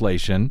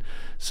legislation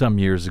some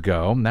years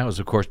ago. And that was,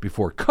 of course,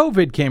 before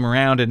COVID came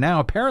around, and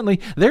now apparently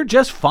they're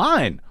just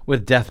fine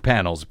with death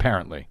panels,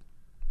 apparently.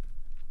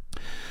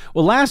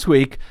 Well, last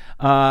week,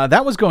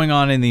 that was going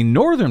on in the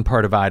northern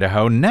part of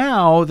Idaho.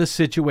 Now the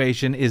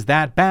situation is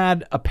that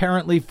bad,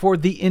 apparently, for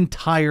the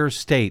entire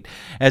state.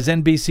 As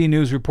NBC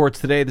News reports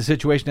today, the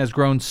situation has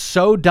grown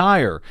so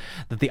dire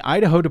that the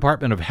Idaho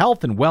Department of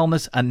Health and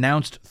Wellness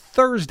announced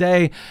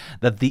Thursday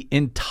that the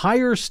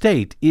entire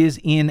state is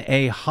in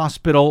a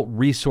hospital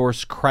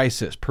resource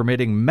crisis,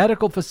 permitting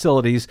medical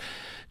facilities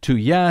to,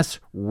 yes,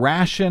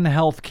 ration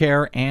health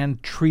care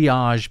and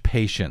triage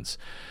patients.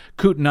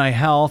 Kootenai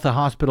Health, a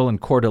hospital in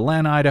Coeur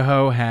d'Alene,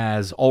 Idaho,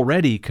 has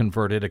already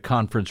converted a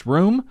conference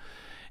room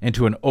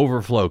into an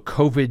overflow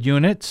COVID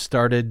unit,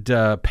 started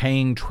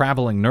paying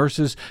traveling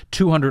nurses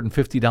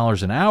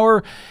 $250 an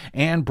hour,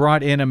 and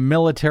brought in a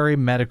military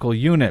medical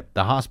unit.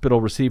 The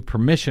hospital received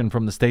permission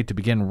from the state to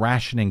begin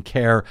rationing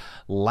care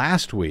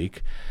last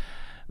week.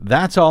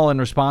 That's all in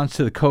response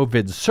to the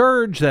COVID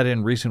surge that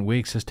in recent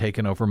weeks has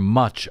taken over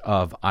much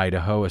of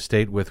Idaho, a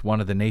state with one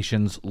of the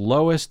nation's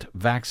lowest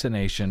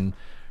vaccination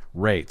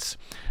rates.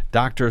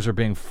 Doctors are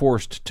being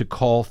forced to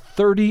call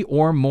 30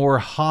 or more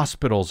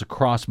hospitals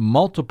across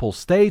multiple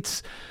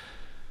states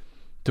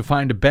to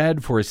find a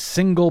bed for a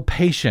single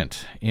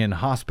patient in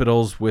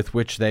hospitals with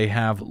which they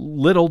have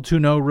little to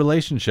no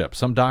relationship.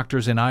 Some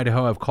doctors in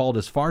Idaho have called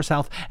as far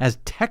south as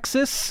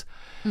Texas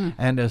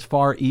and as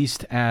far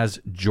east as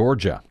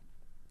Georgia.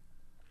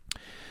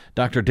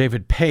 Dr.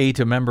 David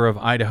Pate, a member of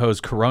Idaho's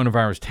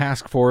coronavirus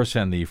task force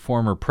and the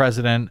former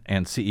president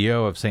and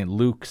CEO of St.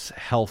 Luke's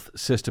Health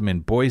System in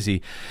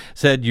Boise,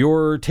 said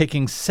you're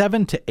taking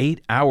 7 to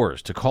 8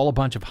 hours to call a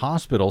bunch of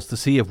hospitals to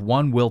see if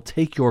one will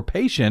take your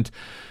patient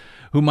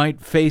who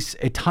might face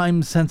a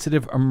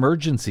time-sensitive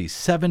emergency.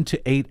 7 to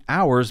 8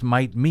 hours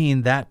might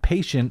mean that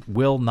patient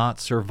will not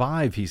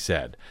survive, he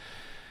said.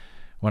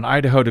 When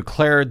Idaho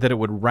declared that it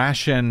would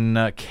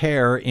ration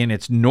care in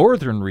its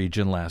northern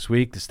region last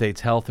week, the state's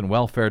health and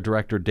welfare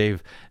director,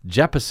 Dave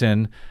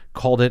Jeppesen,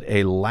 called it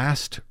a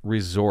last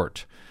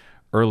resort.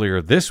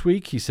 Earlier this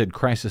week, he said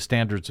crisis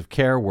standards of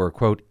care were,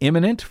 quote,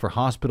 imminent for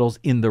hospitals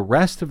in the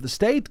rest of the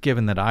state,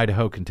 given that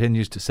Idaho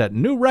continues to set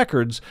new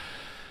records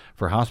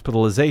for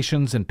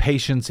hospitalizations and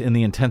patients in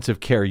the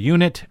intensive care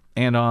unit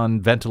and on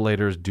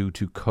ventilators due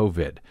to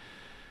COVID.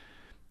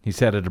 He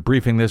said at a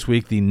briefing this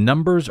week, the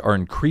numbers are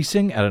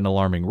increasing at an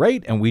alarming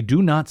rate, and we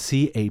do not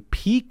see a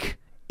peak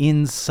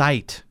in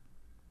sight.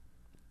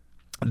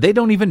 They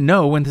don't even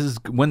know when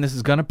this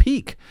is going to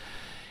peak.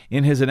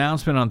 In his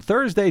announcement on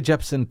Thursday,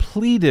 Jeppesen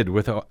pleaded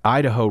with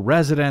Idaho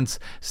residents,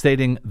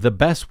 stating the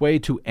best way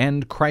to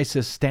end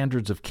crisis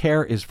standards of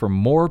care is for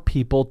more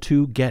people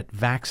to get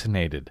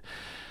vaccinated.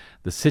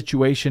 The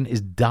situation is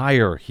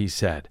dire, he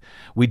said.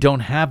 We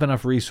don't have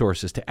enough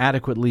resources to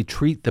adequately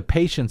treat the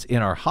patients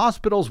in our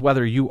hospitals,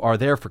 whether you are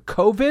there for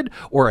COVID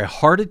or a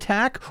heart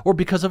attack or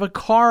because of a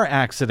car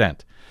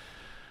accident.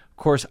 Of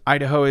course,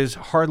 Idaho is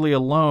hardly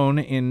alone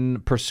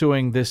in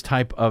pursuing this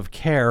type of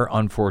care,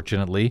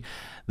 unfortunately.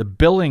 The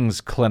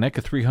Billings Clinic,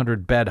 a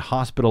 300-bed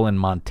hospital in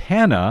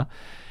Montana,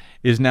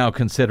 is now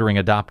considering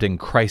adopting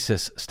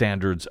crisis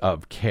standards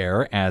of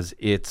care as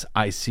its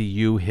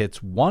ICU hits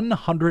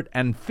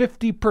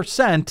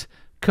 150%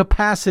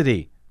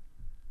 capacity.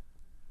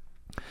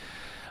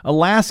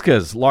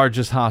 Alaska's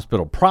largest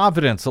hospital,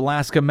 Providence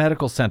Alaska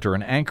Medical Center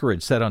in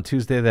Anchorage, said on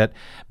Tuesday that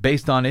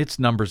based on its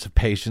numbers of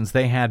patients,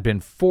 they had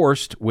been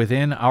forced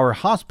within our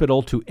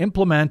hospital to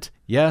implement,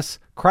 yes,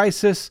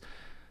 crisis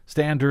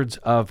standards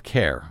of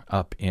care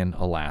up in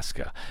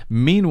Alaska.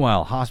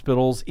 Meanwhile,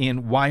 hospitals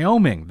in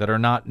Wyoming that are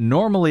not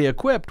normally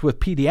equipped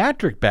with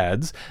pediatric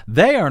beds,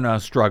 they are now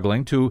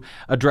struggling to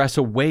address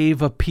a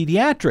wave of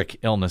pediatric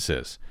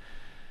illnesses.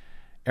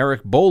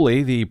 Eric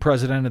Boley, the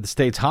president of the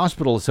state's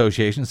hospital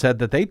association, said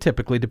that they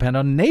typically depend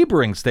on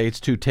neighboring states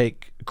to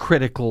take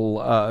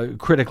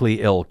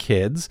critically ill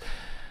kids.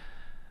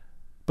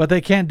 But they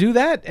can't do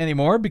that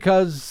anymore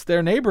because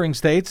their neighboring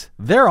states,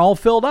 they're all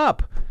filled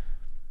up.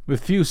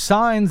 With few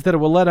signs that it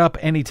will let up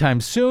anytime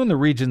soon, the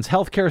region's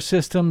healthcare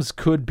systems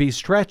could be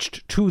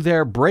stretched to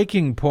their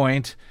breaking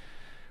point,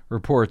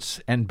 reports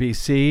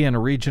NBC, in a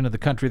region of the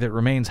country that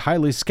remains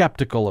highly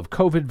skeptical of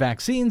COVID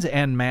vaccines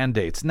and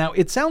mandates. Now,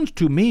 it sounds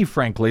to me,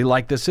 frankly,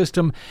 like the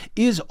system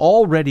is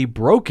already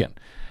broken.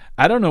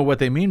 I don't know what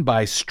they mean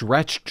by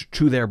stretched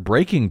to their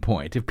breaking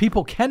point. If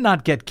people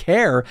cannot get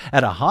care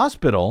at a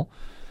hospital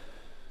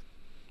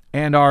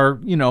and are,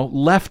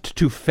 left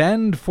to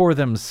fend for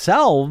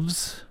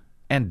themselves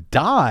and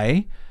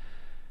die,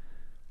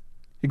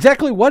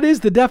 exactly what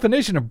is the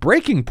definition of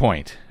breaking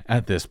point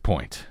at this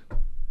point?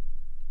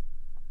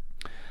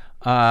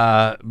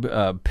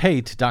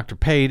 Pate, Dr.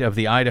 Pate of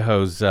the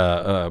Idaho's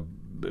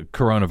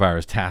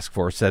coronavirus task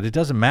force said it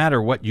doesn't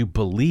matter what you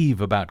believe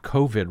about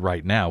COVID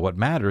right now. What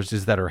matters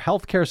is that our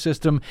healthcare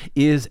system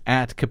is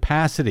at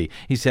capacity.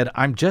 He said,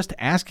 I'm just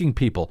asking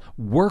people,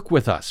 work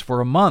with us for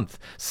a month,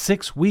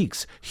 6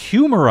 weeks,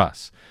 humor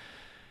us.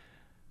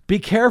 Be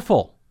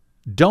careful.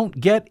 Don't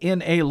get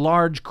in a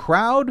large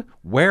crowd,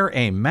 wear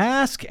a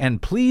mask,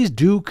 and please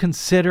do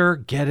consider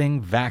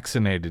getting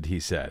vaccinated, he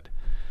said.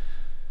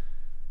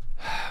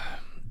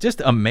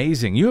 Just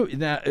amazing.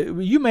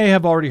 You may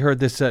have already heard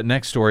this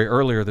next story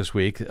earlier this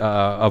week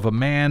of a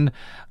man.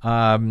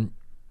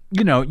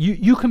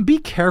 You can be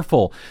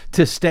careful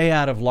to stay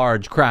out of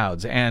large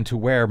crowds and to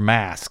wear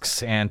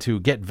masks and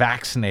to get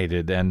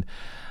vaccinated and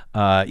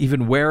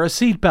even wear a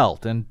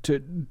seatbelt and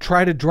to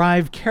try to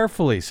drive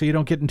carefully so you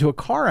don't get into a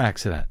car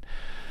accident.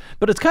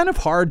 But it's kind of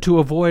hard to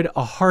avoid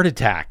a heart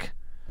attack.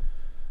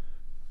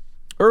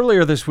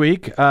 Earlier this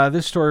week,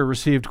 this story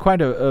received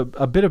quite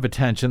a bit of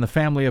attention. The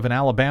family of an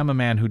Alabama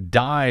man who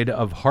died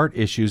of heart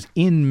issues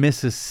in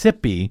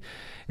Mississippi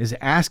is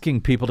asking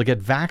people to get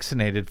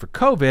vaccinated for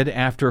COVID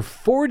after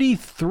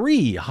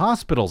 43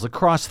 hospitals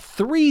across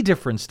 3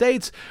 different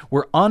states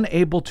were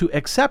unable to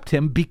accept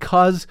him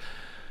because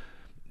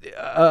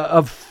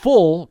of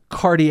full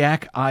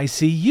cardiac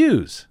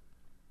ICUs.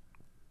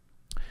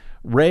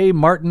 Ray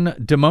Martin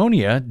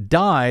Demonia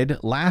died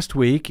last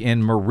week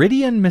in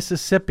Meridian,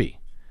 Mississippi.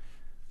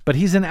 But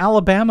he's an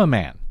Alabama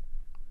man.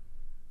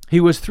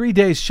 He was 3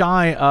 days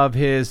shy of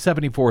his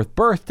 74th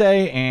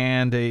birthday,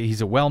 and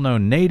he's a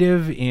well-known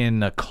native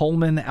in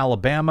Coleman,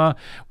 Alabama,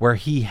 where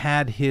he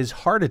had his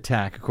heart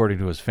attack, according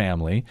to his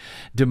family.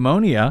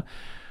 Demonia,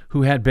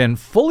 who had been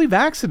fully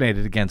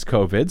vaccinated against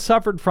COVID,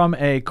 suffered from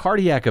a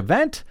cardiac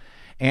event,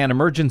 and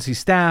emergency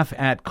staff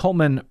at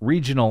Coleman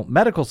Regional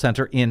Medical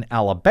Center in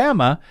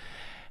Alabama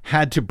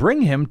had to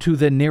bring him to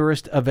the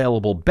nearest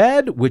available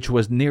bed, which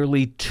was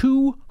nearly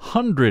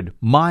 200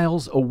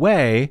 miles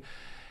away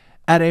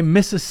at a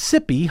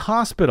Mississippi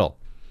hospital.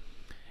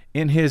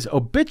 In his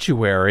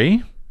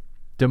obituary,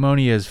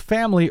 Demonia's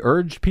family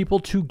urged people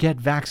to get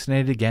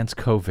vaccinated against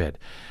COVID.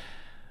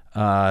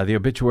 The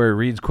obituary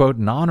reads, quote,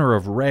 in honor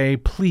of Ray,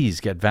 please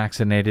get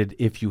vaccinated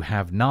if you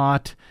have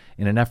not,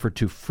 in an effort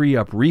to free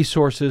up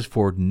resources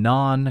for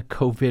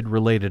non-COVID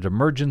related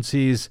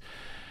emergencies.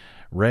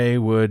 Ray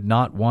would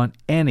not want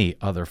any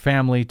other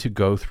family to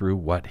go through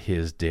what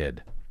his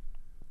did.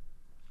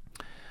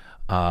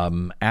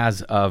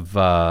 As of,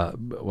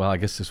 I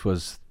guess this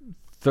was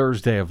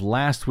Thursday of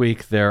last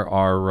week, there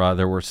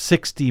were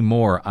 60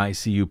 more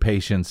ICU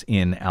patients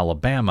in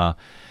Alabama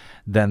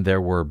than there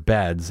were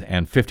beds,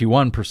 and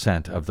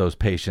 51% of those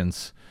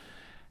patients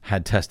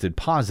had tested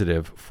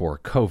positive for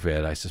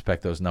COVID. I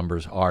suspect those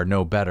numbers are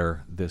no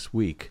better this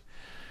week.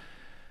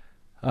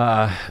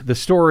 The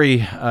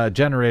story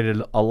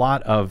generated a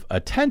lot of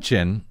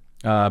attention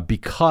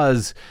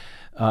because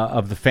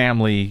of the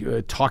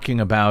family talking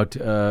about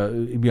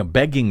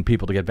begging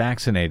people to get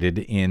vaccinated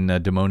in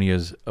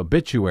Demonia's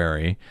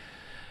obituary.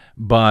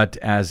 But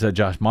as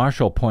Josh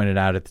Marshall pointed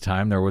out at the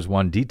time, there was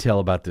one detail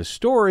about this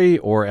story,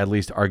 or at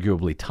least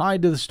arguably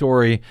tied to the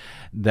story,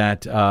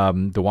 that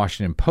the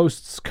Washington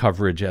Post's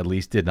coverage at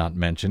least did not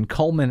mention.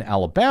 Coleman,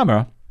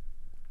 Alabama,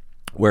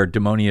 where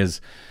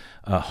Demonia's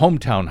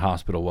hometown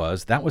hospital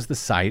was, that was the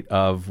site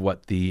of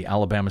what the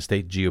Alabama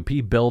State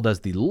GOP billed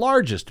as the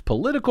largest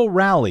political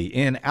rally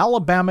in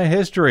Alabama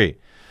history.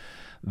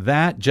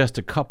 That just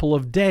a couple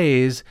of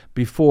days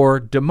before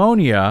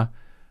Demonia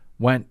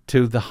went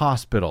to the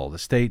hospital. The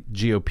state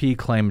GOP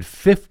claimed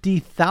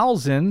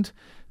 50,000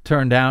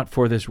 turned out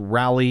for this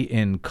rally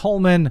in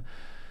Coleman,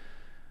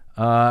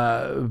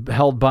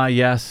 held by,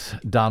 yes,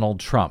 Donald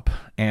Trump.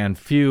 And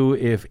few,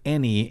 if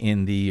any,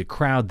 in the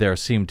crowd there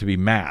seemed to be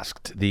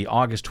masked. The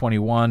August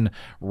 21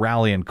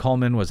 rally in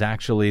Coleman was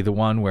actually the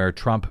one where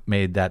Trump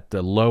made that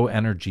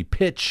low-energy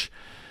pitch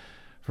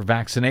for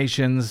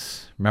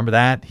vaccinations. Remember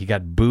that? He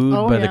got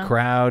booed by the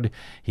crowd.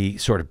 He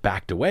sort of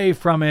backed away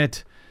from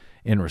it.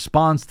 In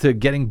response to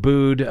getting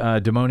booed,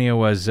 Demonia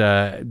was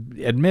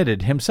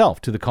admitted himself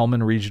to the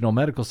Coleman Regional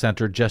Medical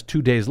Center just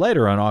 2 days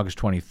later on August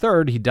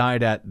 23rd. He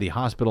died at the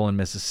hospital in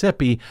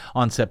Mississippi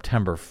on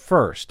September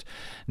 1st.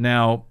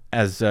 Now,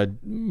 as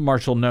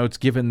Marshall notes,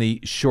 given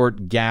the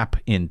short gap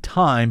in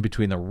time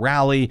between the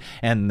rally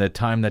and the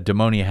time that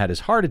Demonia had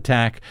his heart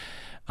attack,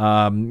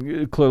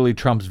 clearly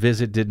Trump's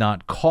visit did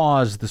not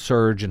cause the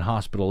surge in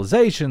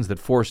hospitalizations that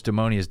forced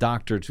Demonia's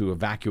doctor to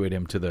evacuate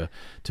him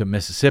to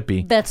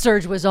Mississippi. That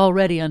surge was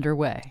already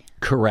underway.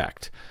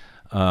 Correct.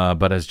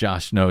 But as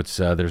Josh notes,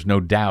 there's no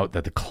doubt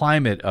that the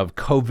climate of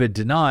COVID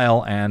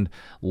denial and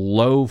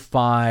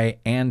lo-fi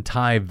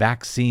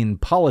anti-vaccine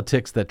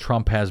politics that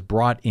Trump has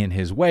brought in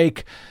his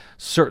wake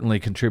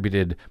certainly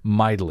contributed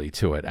mightily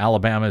to it.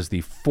 Alabama is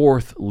the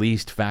 4th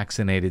least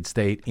vaccinated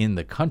state in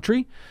the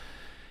country.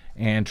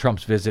 And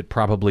Trump's visit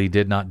probably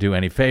did not do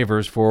any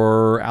favors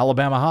for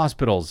Alabama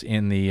hospitals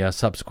in the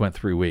subsequent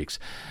 3 weeks.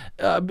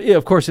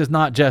 Of course, it's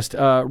not just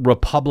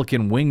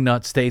Republican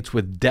wingnut states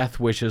with death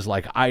wishes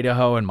like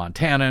Idaho and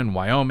Montana and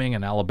Wyoming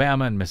and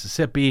Alabama and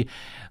Mississippi,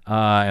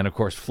 and, of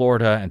course,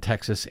 Florida and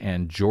Texas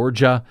and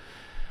Georgia.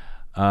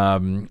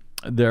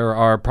 There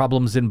are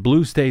problems in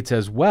blue states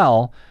as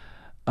well.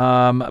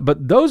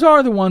 But those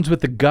are the ones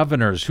with the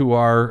governors who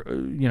are,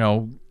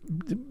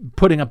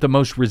 putting up the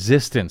most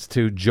resistance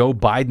to Joe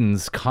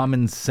Biden's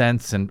common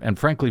sense and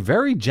frankly,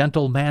 very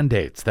gentle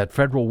mandates that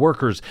federal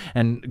workers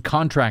and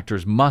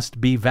contractors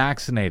must be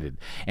vaccinated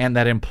and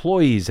that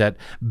employees at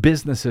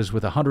businesses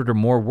with 100 or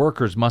more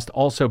workers must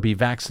also be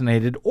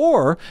vaccinated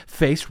or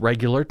face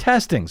regular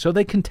testing so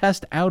they can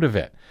test out of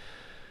it.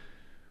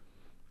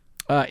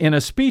 In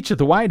a speech at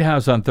the White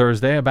House on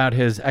Thursday about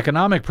his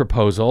economic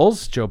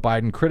proposals, Joe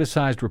Biden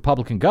criticized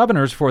Republican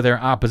governors for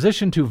their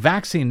opposition to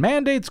vaccine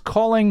mandates,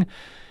 calling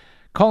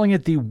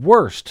it the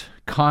worst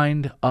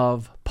kind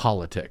of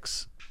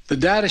politics. The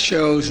data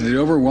shows that the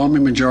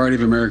overwhelming majority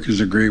of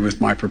Americans agree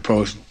with my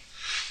proposal.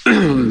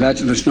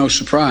 There's no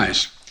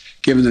surprise,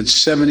 given that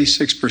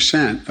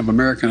 76% of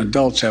American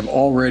adults have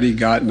already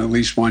gotten at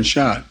least one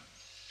shot.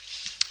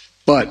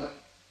 But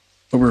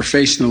we're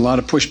facing a lot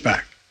of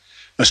pushback,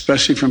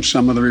 especially from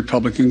some of the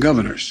Republican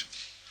governors.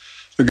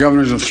 The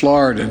governors of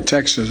Florida and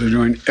Texas are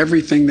doing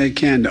everything they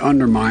can to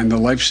undermine the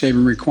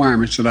life-saving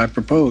requirements that I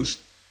proposed.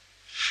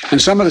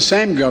 And some of the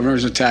same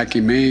governors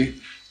attacking me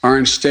are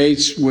in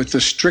states with the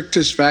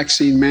strictest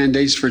vaccine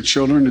mandates for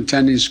children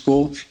attending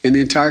school in the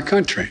entire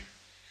country.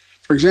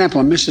 For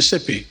example, in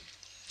Mississippi,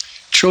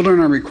 children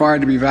are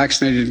required to be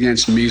vaccinated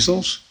against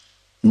measles,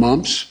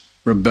 mumps,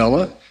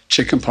 rubella,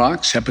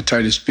 chickenpox,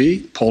 hepatitis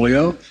B,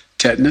 polio,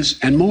 tetanus,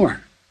 and more.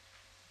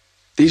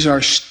 These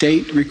are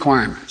state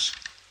requirements.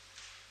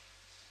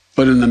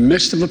 But in the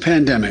midst of a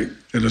pandemic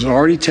that has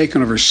already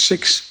taken over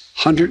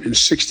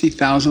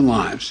 660,000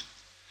 lives,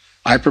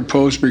 I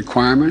proposed a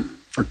requirement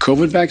for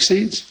COVID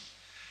vaccines,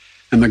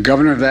 and the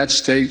governor of that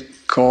state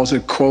calls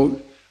it,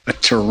 quote, a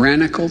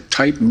tyrannical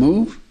type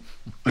move?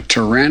 A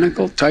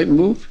tyrannical type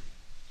move?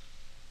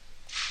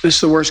 This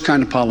is the worst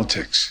kind of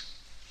politics,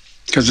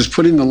 because it's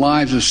putting the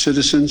lives of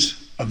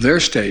citizens of their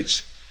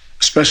states,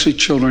 especially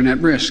children, at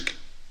risk.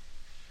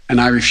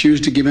 And I refuse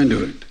to give in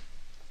to it.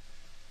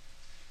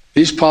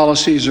 These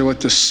policies are what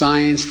the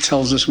science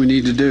tells us we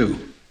need to do.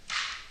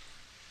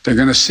 They're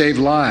going to save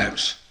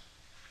lives.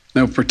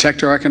 They'll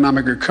protect our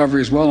economic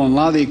recovery as well and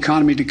allow the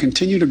economy to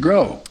continue to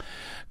grow.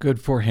 Good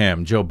for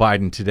him. Joe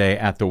Biden today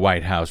at the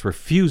White House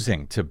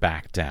refusing to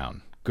back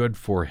down. Good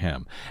for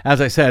him. As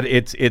I said,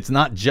 it's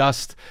not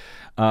just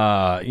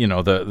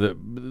the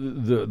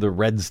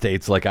red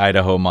states like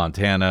Idaho,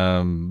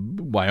 Montana,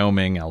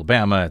 Wyoming,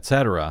 Alabama,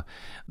 etc.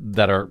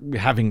 that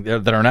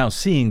are now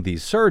seeing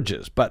these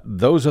surges, but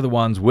those are the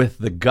ones with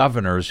the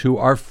governors who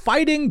are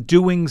fighting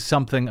doing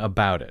something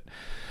about it.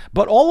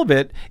 But all of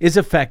it is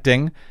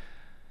affecting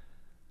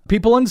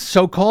people in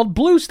so-called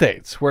blue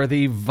states, where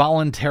the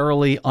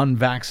voluntarily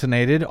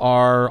unvaccinated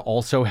are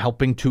also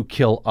helping to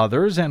kill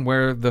others, and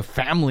where the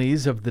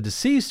families of the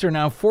deceased are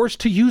now forced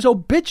to use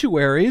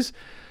obituaries,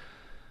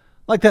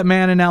 like that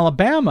man in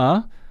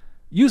Alabama,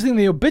 using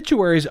the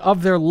obituaries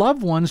of their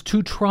loved ones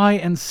to try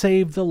and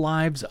save the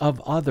lives of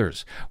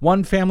others.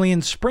 One family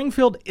in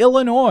Springfield,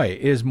 Illinois,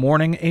 is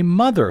mourning a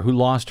mother who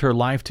lost her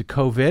life to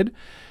COVID,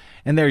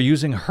 and they're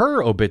using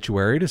her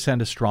obituary to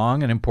send a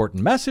strong and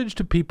important message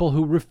to people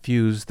who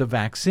refuse the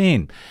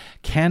vaccine.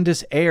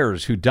 Candace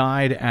Ayers, who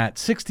died at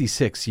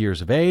 66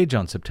 years of age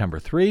on September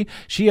 3,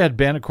 she had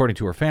been, according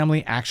to her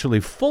family, actually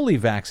fully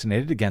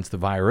vaccinated against the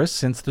virus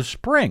since the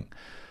spring.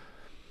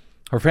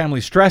 Her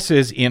family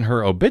stresses in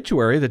her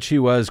obituary that she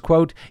was,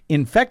 quote,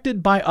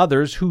 infected by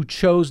others who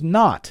chose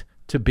not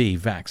to be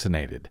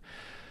vaccinated.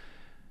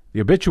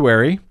 The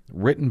obituary,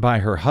 written by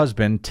her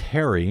husband,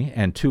 Terry,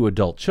 and 2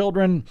 adult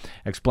children,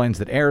 explains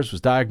that Ayers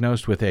was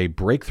diagnosed with a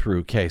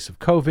breakthrough case of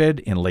COVID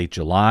in late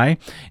July.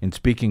 In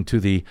speaking to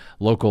the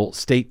local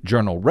State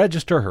Journal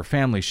Register, her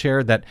family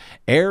shared that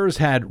Ayers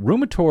had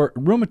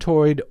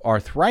rheumatoid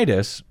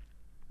arthritis,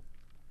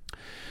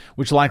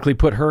 which likely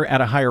put her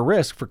at a higher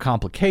risk for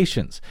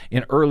complications.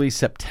 In early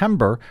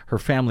September, her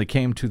family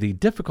came to the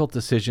difficult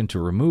decision to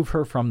remove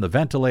her from the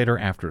ventilator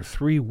after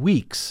 3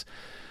 weeks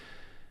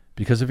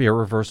because of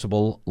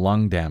irreversible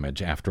lung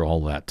damage after all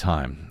that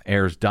time.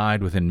 Ayers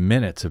died within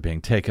minutes of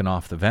being taken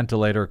off the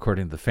ventilator,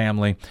 according to the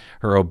family.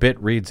 Her obit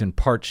reads in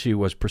part, she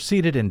was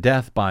preceded in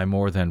death by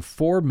more than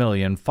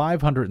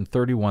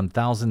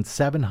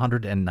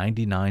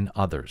 4,531,799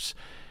 others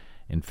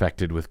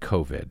infected with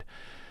COVID.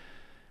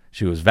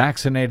 She was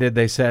vaccinated,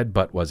 they said,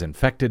 but was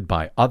infected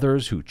by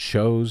others who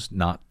chose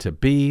not to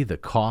be. The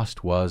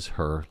cost was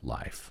her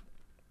life.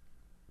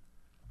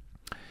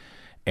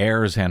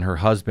 Ayers and her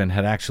husband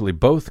had actually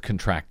both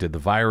contracted the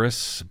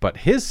virus, but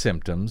his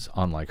symptoms,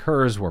 unlike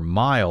hers, were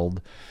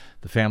mild.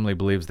 The family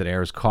believes that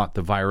Ayers caught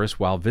the virus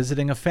while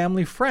visiting a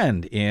family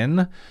friend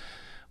in,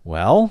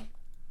 well,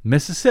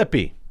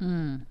 Mississippi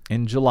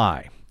in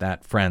July.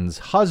 That friend's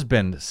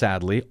husband,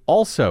 sadly,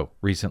 also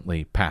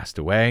recently passed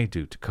away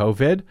due to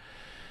COVID.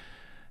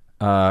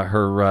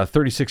 Her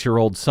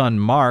 36-year-old son,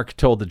 Mark,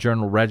 told the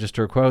Journal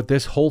Register, quote,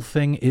 "This whole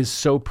thing is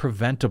so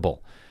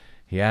preventable."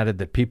 He added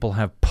that people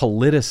have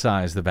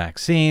politicized the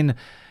vaccine.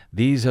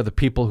 These are the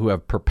people who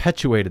have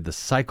perpetuated the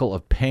cycle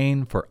of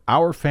pain for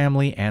our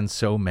family and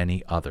so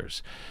many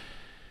others.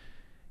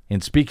 In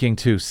speaking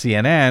to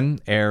CNN,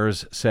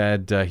 Ayers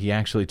said he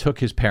actually took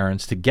his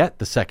parents to get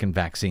the second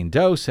vaccine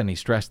dose, and he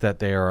stressed that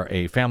they are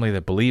a family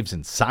that believes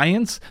in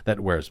science,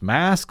 that wears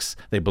masks,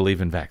 they believe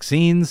in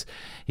vaccines.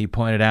 He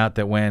pointed out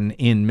that when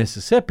in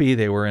Mississippi,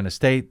 they were in a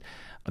state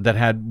that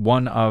had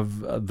one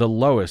of the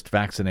lowest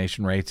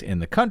vaccination rates in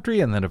the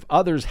country, and that if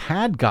others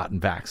had gotten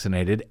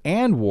vaccinated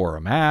and wore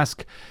a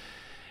mask,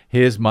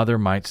 his mother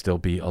might still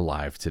be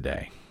alive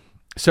today.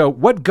 So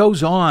what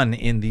goes on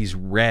in these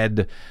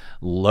red,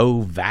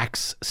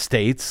 low-vax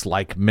states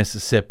like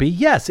Mississippi?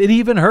 Yes, it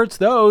even hurts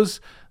those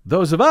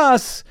of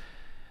us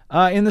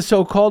in the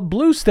so-called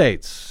blue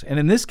states, and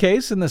in this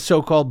case, in the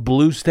so-called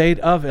blue state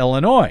of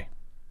Illinois.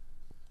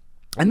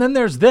 And then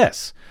there's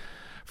this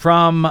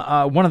from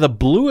one of the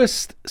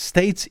bluest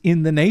states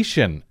in the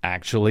nation,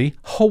 actually,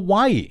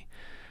 Hawaii,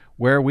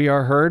 where we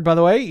are heard, by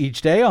the way,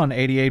 each day on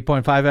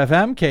 88.5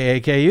 FM,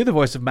 KAKU, the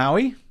voice of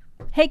Maui.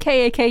 Hey,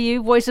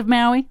 KAKU, voice of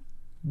Maui.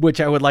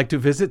 Which I would like to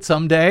visit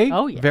someday.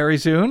 Oh, yeah. Very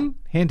soon.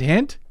 Hint,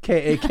 hint,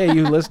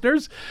 KAKU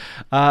listeners.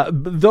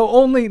 Though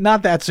only,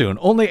 not that soon,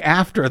 only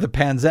after the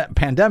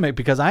pandemic,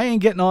 because I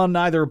ain't getting on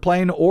either a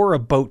plane or a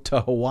boat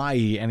to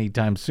Hawaii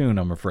anytime soon,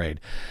 I'm afraid.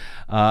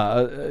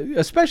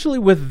 Especially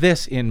with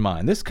this in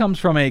mind. This comes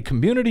from a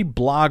community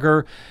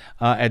blogger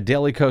at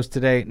Daily Coast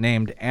today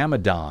named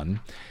Amadon.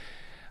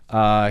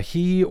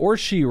 He or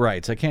she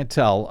writes, I can't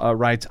tell,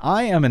 writes,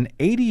 "I am an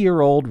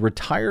 80-year-old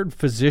retired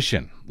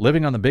physician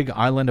living on the big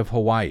island of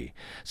Hawaii.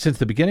 Since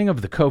the beginning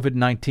of the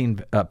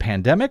COVID-19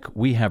 pandemic,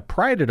 we have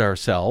prided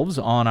ourselves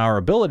on our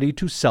ability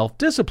to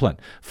self-discipline,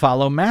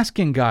 follow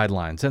masking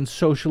guidelines, and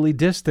socially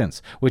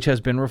distance, which has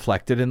been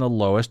reflected in the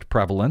lowest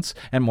prevalence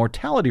and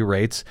mortality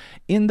rates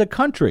in the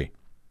country.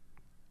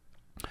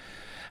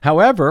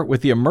 However,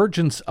 with the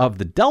emergence of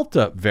the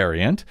Delta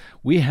variant,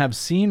 we have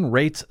seen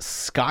rates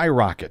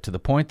skyrocket to the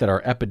point that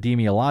our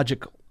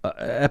epidemiologic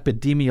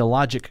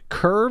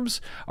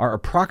curves are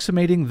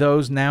approximating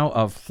those now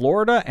of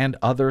Florida and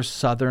other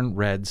southern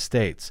red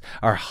states.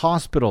 Our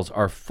hospitals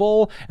are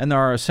full, and there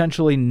are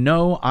essentially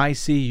no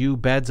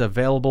ICU beds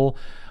available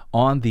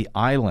on the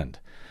island.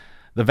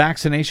 The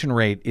vaccination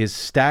rate is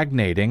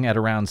stagnating at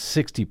around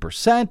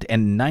 60%,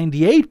 and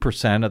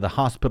 98% of the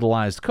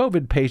hospitalized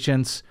COVID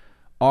patients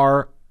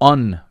are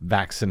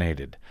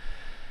unvaccinated."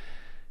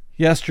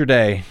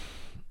 Yesterday,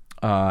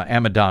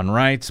 Amadon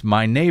writes,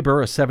 "My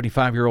neighbor, a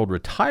 75-year-old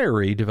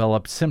retiree,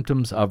 developed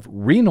symptoms of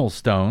renal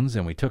stones,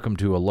 and we took him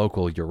to a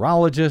local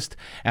urologist.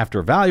 After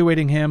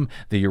evaluating him,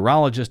 the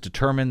urologist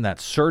determined that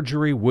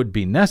surgery would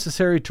be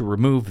necessary to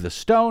remove the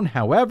stone.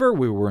 However,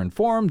 we were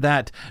informed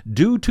that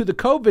due to the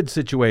COVID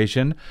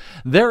situation,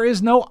 there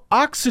is no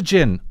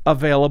oxygen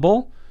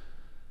available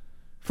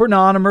for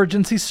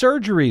non-emergency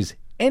surgeries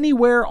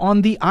anywhere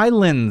on the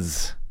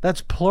islands."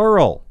 That's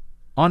plural.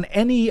 On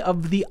any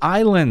of the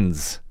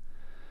islands.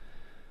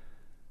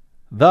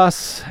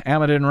 Thus,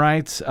 Amadon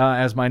writes,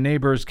 "As my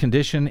neighbor's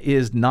condition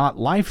is not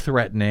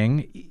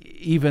life-threatening,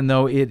 even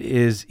though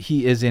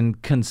he is in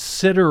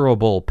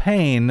considerable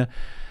pain,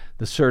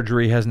 the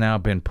surgery has now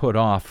been put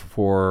off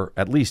for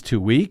at least 2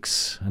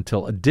 weeks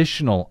until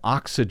additional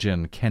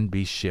oxygen can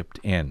be shipped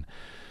in."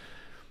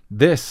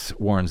 This,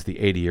 warns the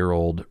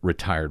 80-year-old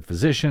retired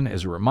physician,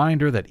 is a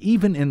reminder that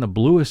even in the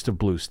bluest of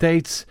blue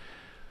states,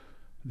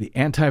 the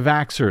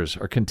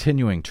anti-vaxxers are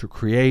continuing to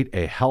create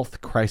a health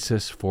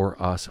crisis for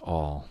us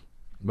all.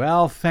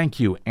 Well, thank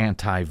you,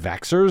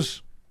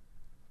 anti-vaxxers.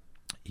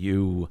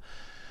 You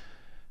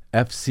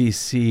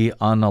FCC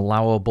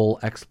unallowable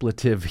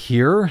expletive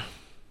here.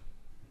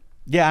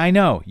 Yeah, I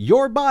know.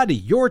 Your body,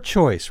 your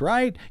choice,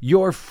 right?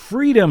 Your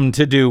freedom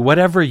to do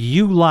whatever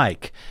you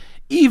like,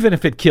 even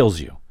if it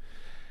kills you.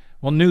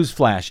 Well,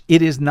 newsflash,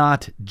 it is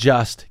not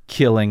just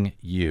killing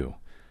you.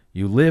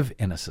 You live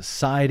in a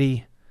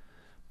society.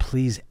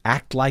 Please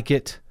act like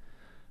it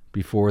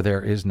before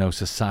there is no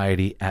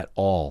society at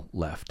all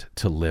left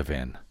to live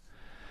in.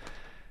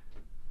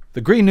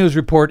 The Green News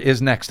Report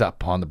is next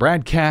up on the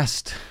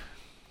BradCast.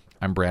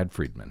 I'm Brad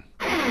Friedman.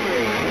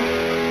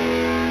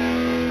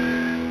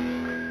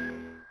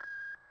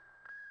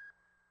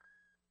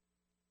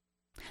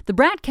 The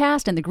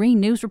BradCast and the Green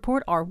News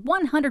Report are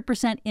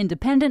 100%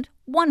 independent,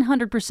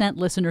 100%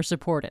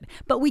 listener-supported.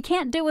 But we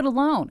can't do it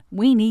alone.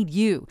 We need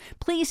you.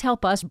 Please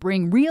help us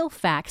bring real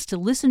facts to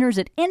listeners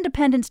at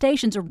independent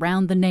stations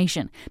around the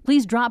nation.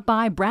 Please drop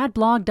by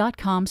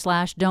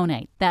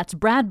bradblog.com/donate. That's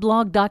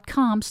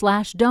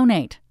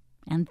bradblog.com/donate.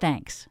 And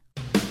thanks.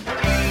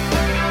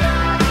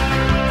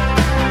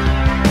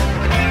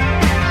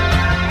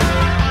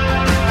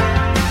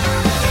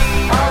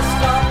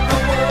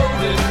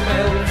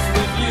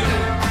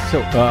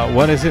 So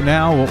What is it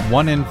now?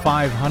 1 in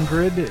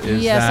 500?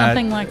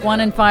 Something like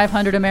 1 in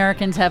 500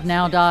 Americans have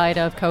now died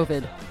of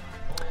COVID.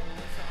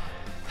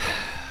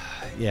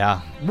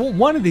 Yeah. Well,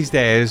 one of these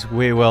days,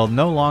 we will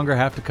no longer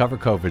have to cover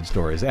COVID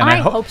stories. And I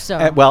hope so.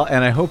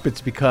 And I hope it's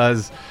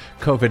because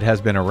COVID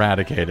has been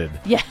eradicated.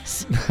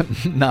 Yes.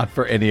 Not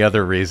for any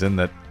other reason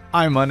that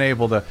I'm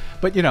unable to.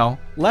 But,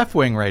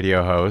 left-wing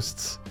radio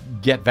hosts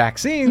get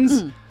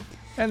vaccines,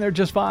 and they're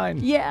just fine.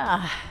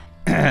 Yeah.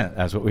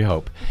 That's what we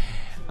hope.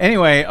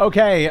 Anyway,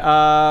 okay.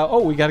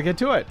 We got to get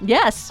to it.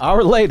 Yes.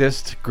 Our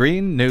latest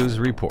Green News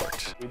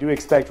Report. We do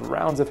expect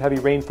rounds of heavy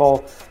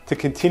rainfall to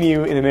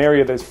continue in an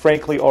area that is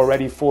frankly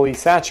already fully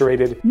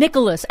saturated.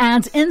 Nicholas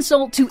adds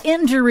insult to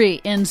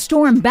injury in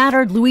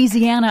storm-battered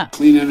Louisiana.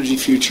 Clean energy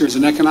future is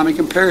an economic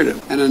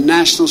imperative and a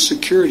national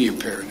security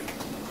imperative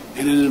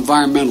and an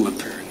environmental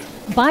imperative.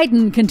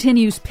 Biden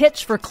continues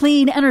pitch for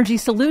clean energy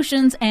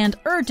solutions and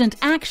urgent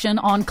action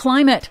on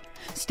climate.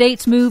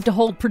 States move to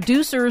hold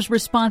producers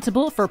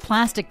responsible for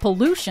plastic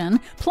pollution,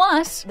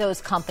 plus... Those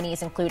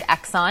companies include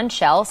Exxon,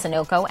 Shell,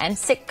 Sunoco, and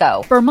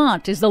Citgo.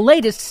 Vermont is the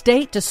latest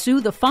state to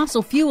sue the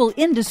fossil fuel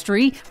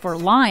industry for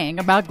lying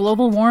about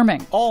global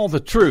warming. All the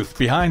truth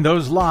behind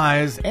those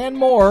lies and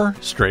more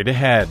straight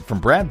ahead. From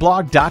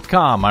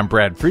BradBlog.com, I'm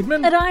Brad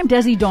Friedman. And I'm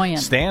Desi Doyen.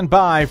 Stand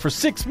by for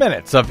 6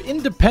 minutes of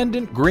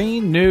independent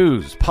green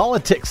news,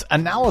 politics,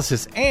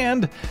 analysis,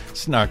 and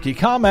snarky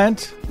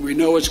comment. We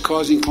know what's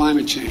causing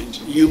climate change,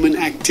 human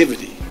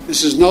activity.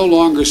 This is no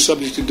longer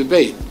subject to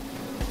debate.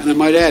 And I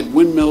might add,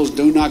 windmills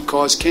do not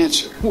cause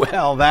cancer.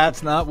 Well,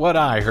 that's not what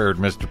I heard,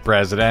 Mr.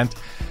 President.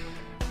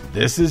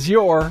 This is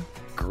your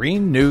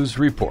Green News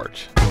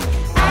Report.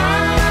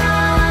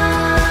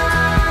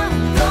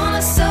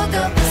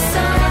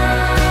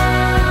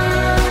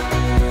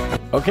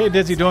 Okay,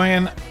 Desi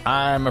Doyen,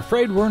 I'm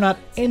afraid we're not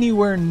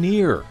anywhere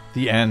near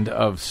the end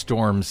of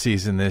storm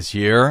season this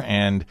year,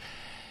 and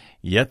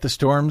yet the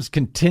storms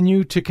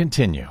continue to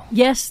continue.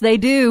 Yes, they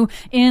do.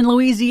 In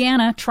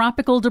Louisiana,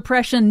 Tropical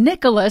Depression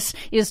Nicholas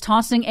is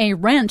tossing a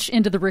wrench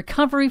into the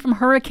recovery from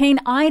Hurricane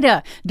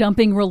Ida,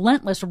 dumping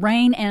relentless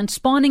rain and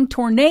spawning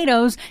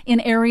tornadoes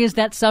in areas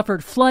that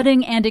suffered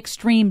flooding and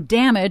extreme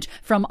damage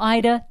from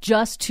Ida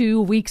just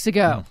 2 weeks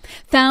ago.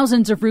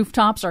 Thousands of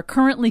rooftops are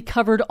currently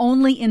covered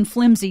only in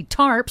flimsy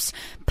tarps.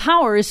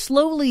 Power is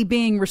slowly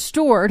being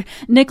restored.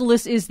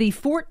 Nicholas is the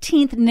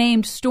 14th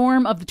named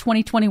storm of the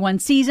 2021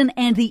 season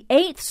and the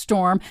 8th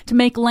storm to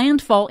make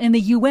landfall in the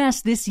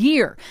U.S. this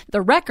year.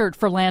 The record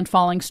for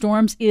landfalling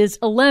storms is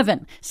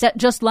 11, set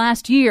just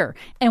last year,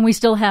 and we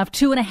still have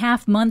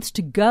 2.5 months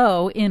to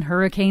go in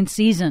hurricane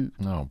season.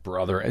 Oh,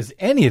 brother, is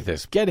any of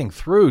this getting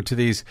through to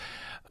these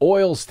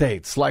oil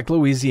states like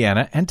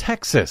Louisiana and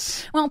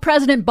Texas? Well,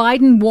 President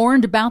Biden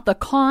warned about the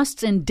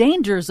costs and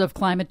dangers of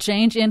climate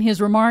change in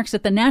his remarks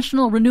at the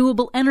National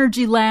Renewable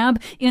Energy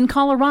Lab in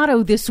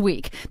Colorado this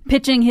week,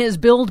 pitching his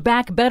Build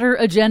Back Better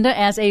agenda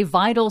as a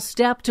vital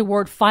step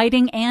toward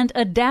fighting and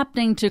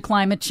adapting to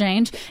climate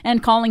change,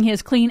 and calling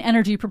his clean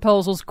energy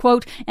proposals,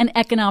 quote, an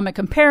economic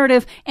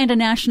imperative and a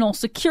national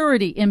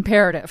security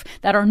imperative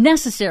that are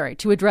necessary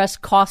to address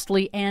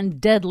costly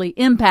and deadly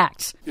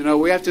impacts.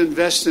 We have to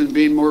invest in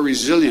being more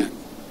resilient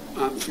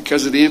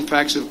because of the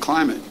impacts of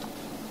climate.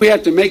 We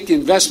have to make the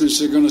investments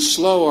that are going to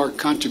slow our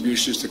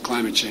contributions to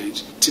climate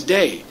change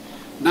today,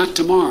 not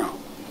tomorrow.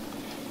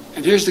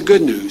 And here's the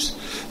good news.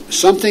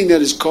 Something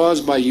that is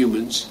caused by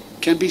humans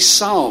can be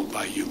solved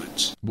by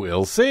humans.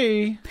 We'll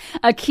see.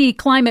 A key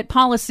climate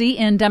policy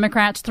in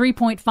Democrats'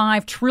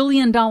 $3.5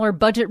 trillion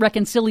budget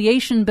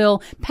reconciliation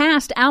bill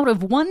passed out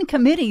of one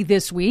committee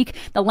this week,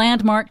 the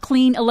landmark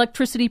Clean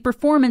Electricity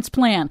Performance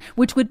Plan,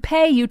 which would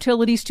pay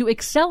utilities to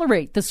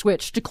accelerate the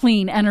switch to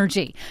clean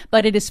energy.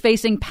 But it is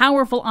facing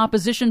powerful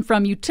opposition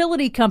from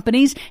utility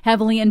companies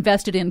heavily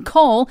invested in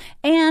coal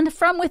and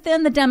from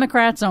within the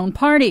Democrats' own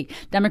party.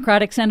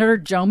 Democratic Senator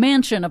Joe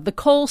Manchin of the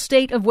coal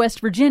state of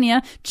West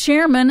Virginia,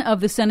 chairman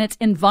of the Senate's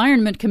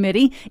Environment Committee,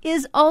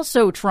 is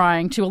also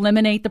trying to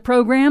eliminate the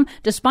program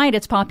despite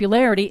its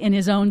popularity in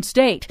his own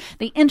state.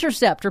 The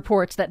Intercept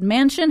reports that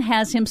Manchin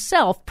has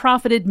himself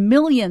profited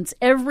millions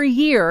every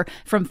year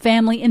from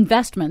family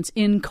investments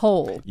in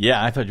coal.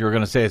 Yeah, I thought you were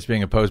going to say it's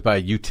being opposed by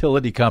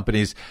utility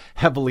companies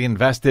heavily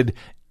invested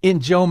in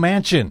Joe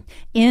Manchin.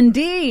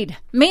 Indeed.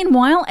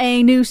 Meanwhile,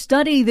 a new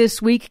study this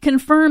week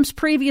confirms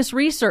previous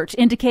research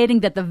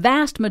indicating that the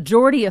vast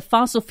majority of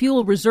fossil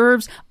fuel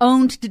reserves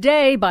owned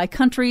today by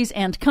countries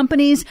and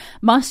companies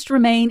must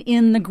remain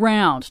in the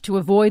ground to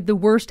avoid the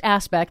worst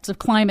aspects of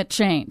climate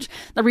change.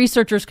 The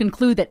researchers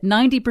conclude that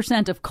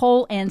 90% of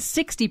coal and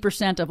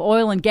 60% of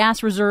oil and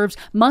gas reserves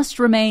must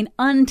remain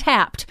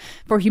untapped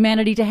for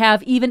humanity to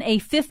have even a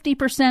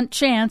 50%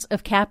 chance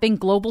of capping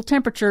global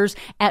temperatures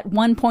at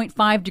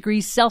 1.5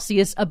 degrees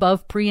Celsius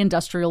above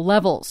pre-industrial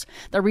levels.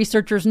 The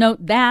researchers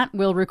note that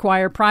will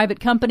require private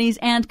companies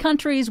and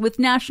countries with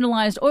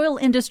nationalized oil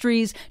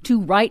industries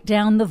to write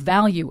down the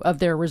value of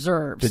their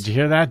reserves. Did you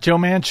hear that, Joe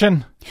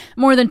Manchin?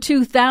 More than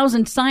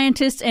 2,000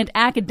 scientists and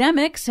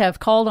academics have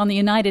called on the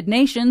United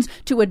Nations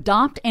to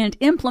adopt and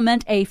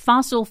implement a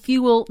fossil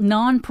fuel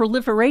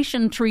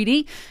non-proliferation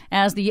treaty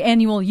as the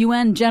annual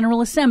UN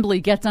General Assembly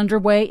gets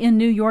underway in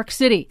New York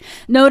City,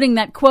 noting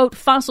that, quote,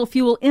 fossil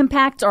fuel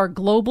impacts are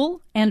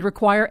global and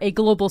require a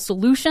global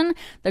solution.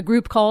 The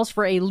group calls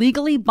for a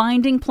legally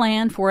binding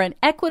plan for an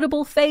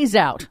equitable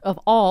phase-out of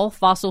all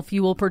fossil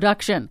fuel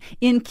production,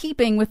 in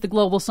keeping with the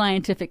global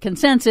scientific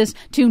consensus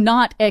to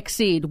not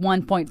exceed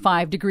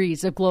 1.5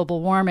 degrees of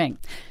global warming.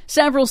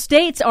 Several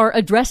states are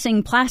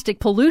addressing plastic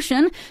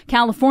pollution.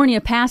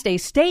 California passed a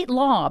state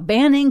law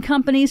banning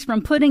companies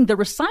from putting the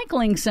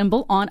recycling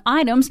symbol on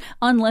items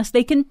unless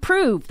they can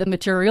prove the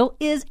material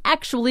is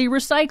actually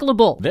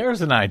recyclable.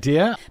 There's an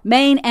idea.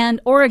 Maine and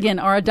Oregon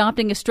are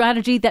adopting a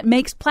strategy that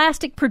makes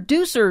plastic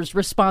producers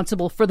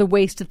responsible for the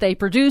waste that they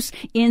produce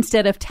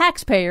instead of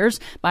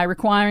taxpayers by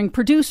requiring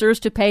producers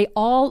to pay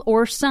all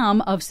or some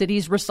of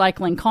cities'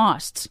 recycling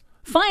costs.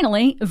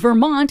 Finally,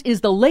 Vermont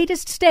is the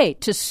latest state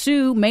to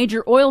sue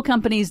major oil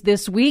companies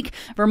this week.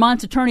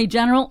 Vermont's Attorney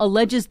General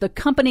alleges the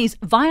companies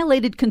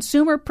violated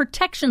consumer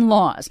protection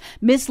laws,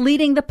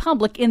 misleading the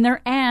public in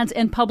their ads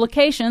and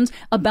publications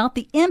about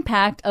the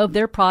impact of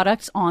their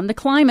products on the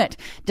climate,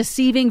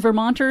 deceiving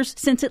Vermonters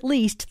since at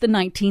least the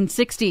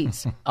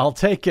 1960s. I'll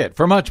take it.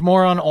 For much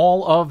more on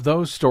all of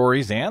those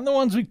stories and the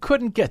ones we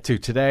couldn't get to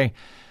today,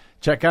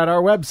 check out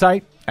our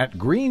website at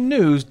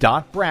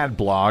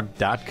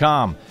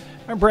greennews.bradblog.com.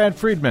 I'm Brad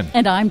Friedman.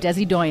 And I'm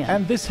Desi Doyen.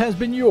 And this has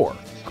been your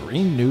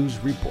Green News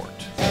Report.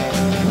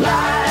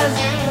 Lies,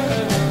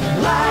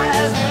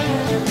 lies,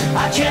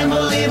 I can't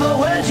believe a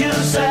word you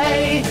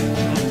say.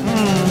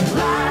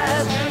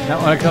 Lies.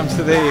 Not when it comes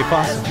to the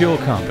fossil fuel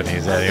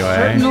companies, anyway.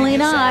 Certainly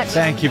not.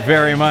 Thank you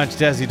very much,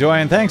 Desi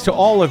Doyen. Thanks to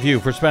all of you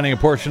for spending a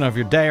portion of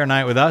your day or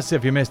night with us.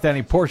 If you missed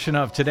any portion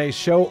of today's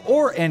show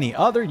or any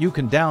other, you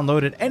can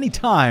download it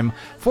anytime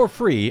for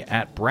free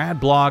at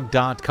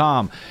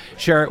bradblog.com.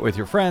 Share it with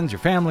your friends, your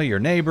family, your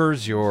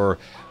neighbors, your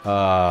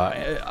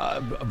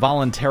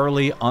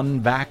voluntarily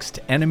unvaxxed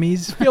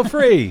enemies. Feel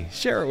free.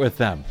 Share it with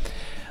them.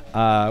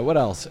 What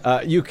else?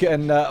 You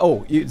can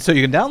so you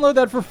can download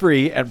that for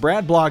free at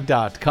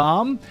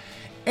bradblog.com.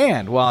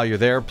 And while you're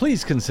there,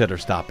 please consider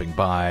stopping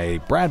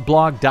by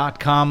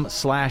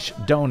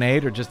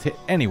bradblog.com/donate, or just hit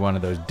any one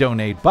of those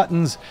donate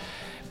buttons,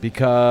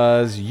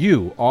 because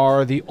you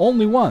are the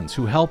only ones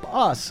who help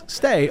us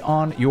stay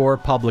on your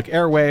public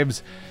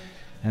airwaves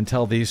and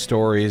tell these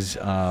stories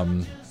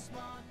to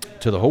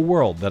the whole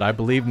world that I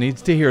believe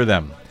needs to hear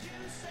them.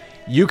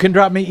 You can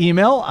drop me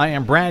email. I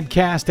am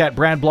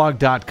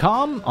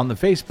bradcast@bradblog.com. On the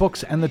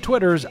Facebooks and the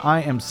Twitters,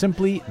 I am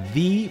simply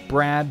the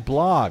Brad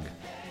Blog.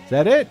 Is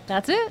that it?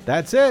 That's it.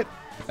 That's it.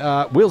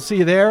 We'll see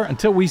you there.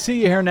 Until we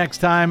see you here next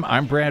time,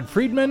 I'm Brad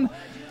Friedman.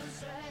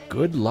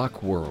 Good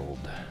luck, world.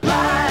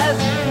 Lies,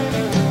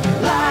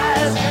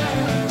 lies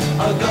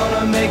are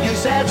gonna make you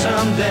sad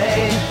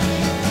someday.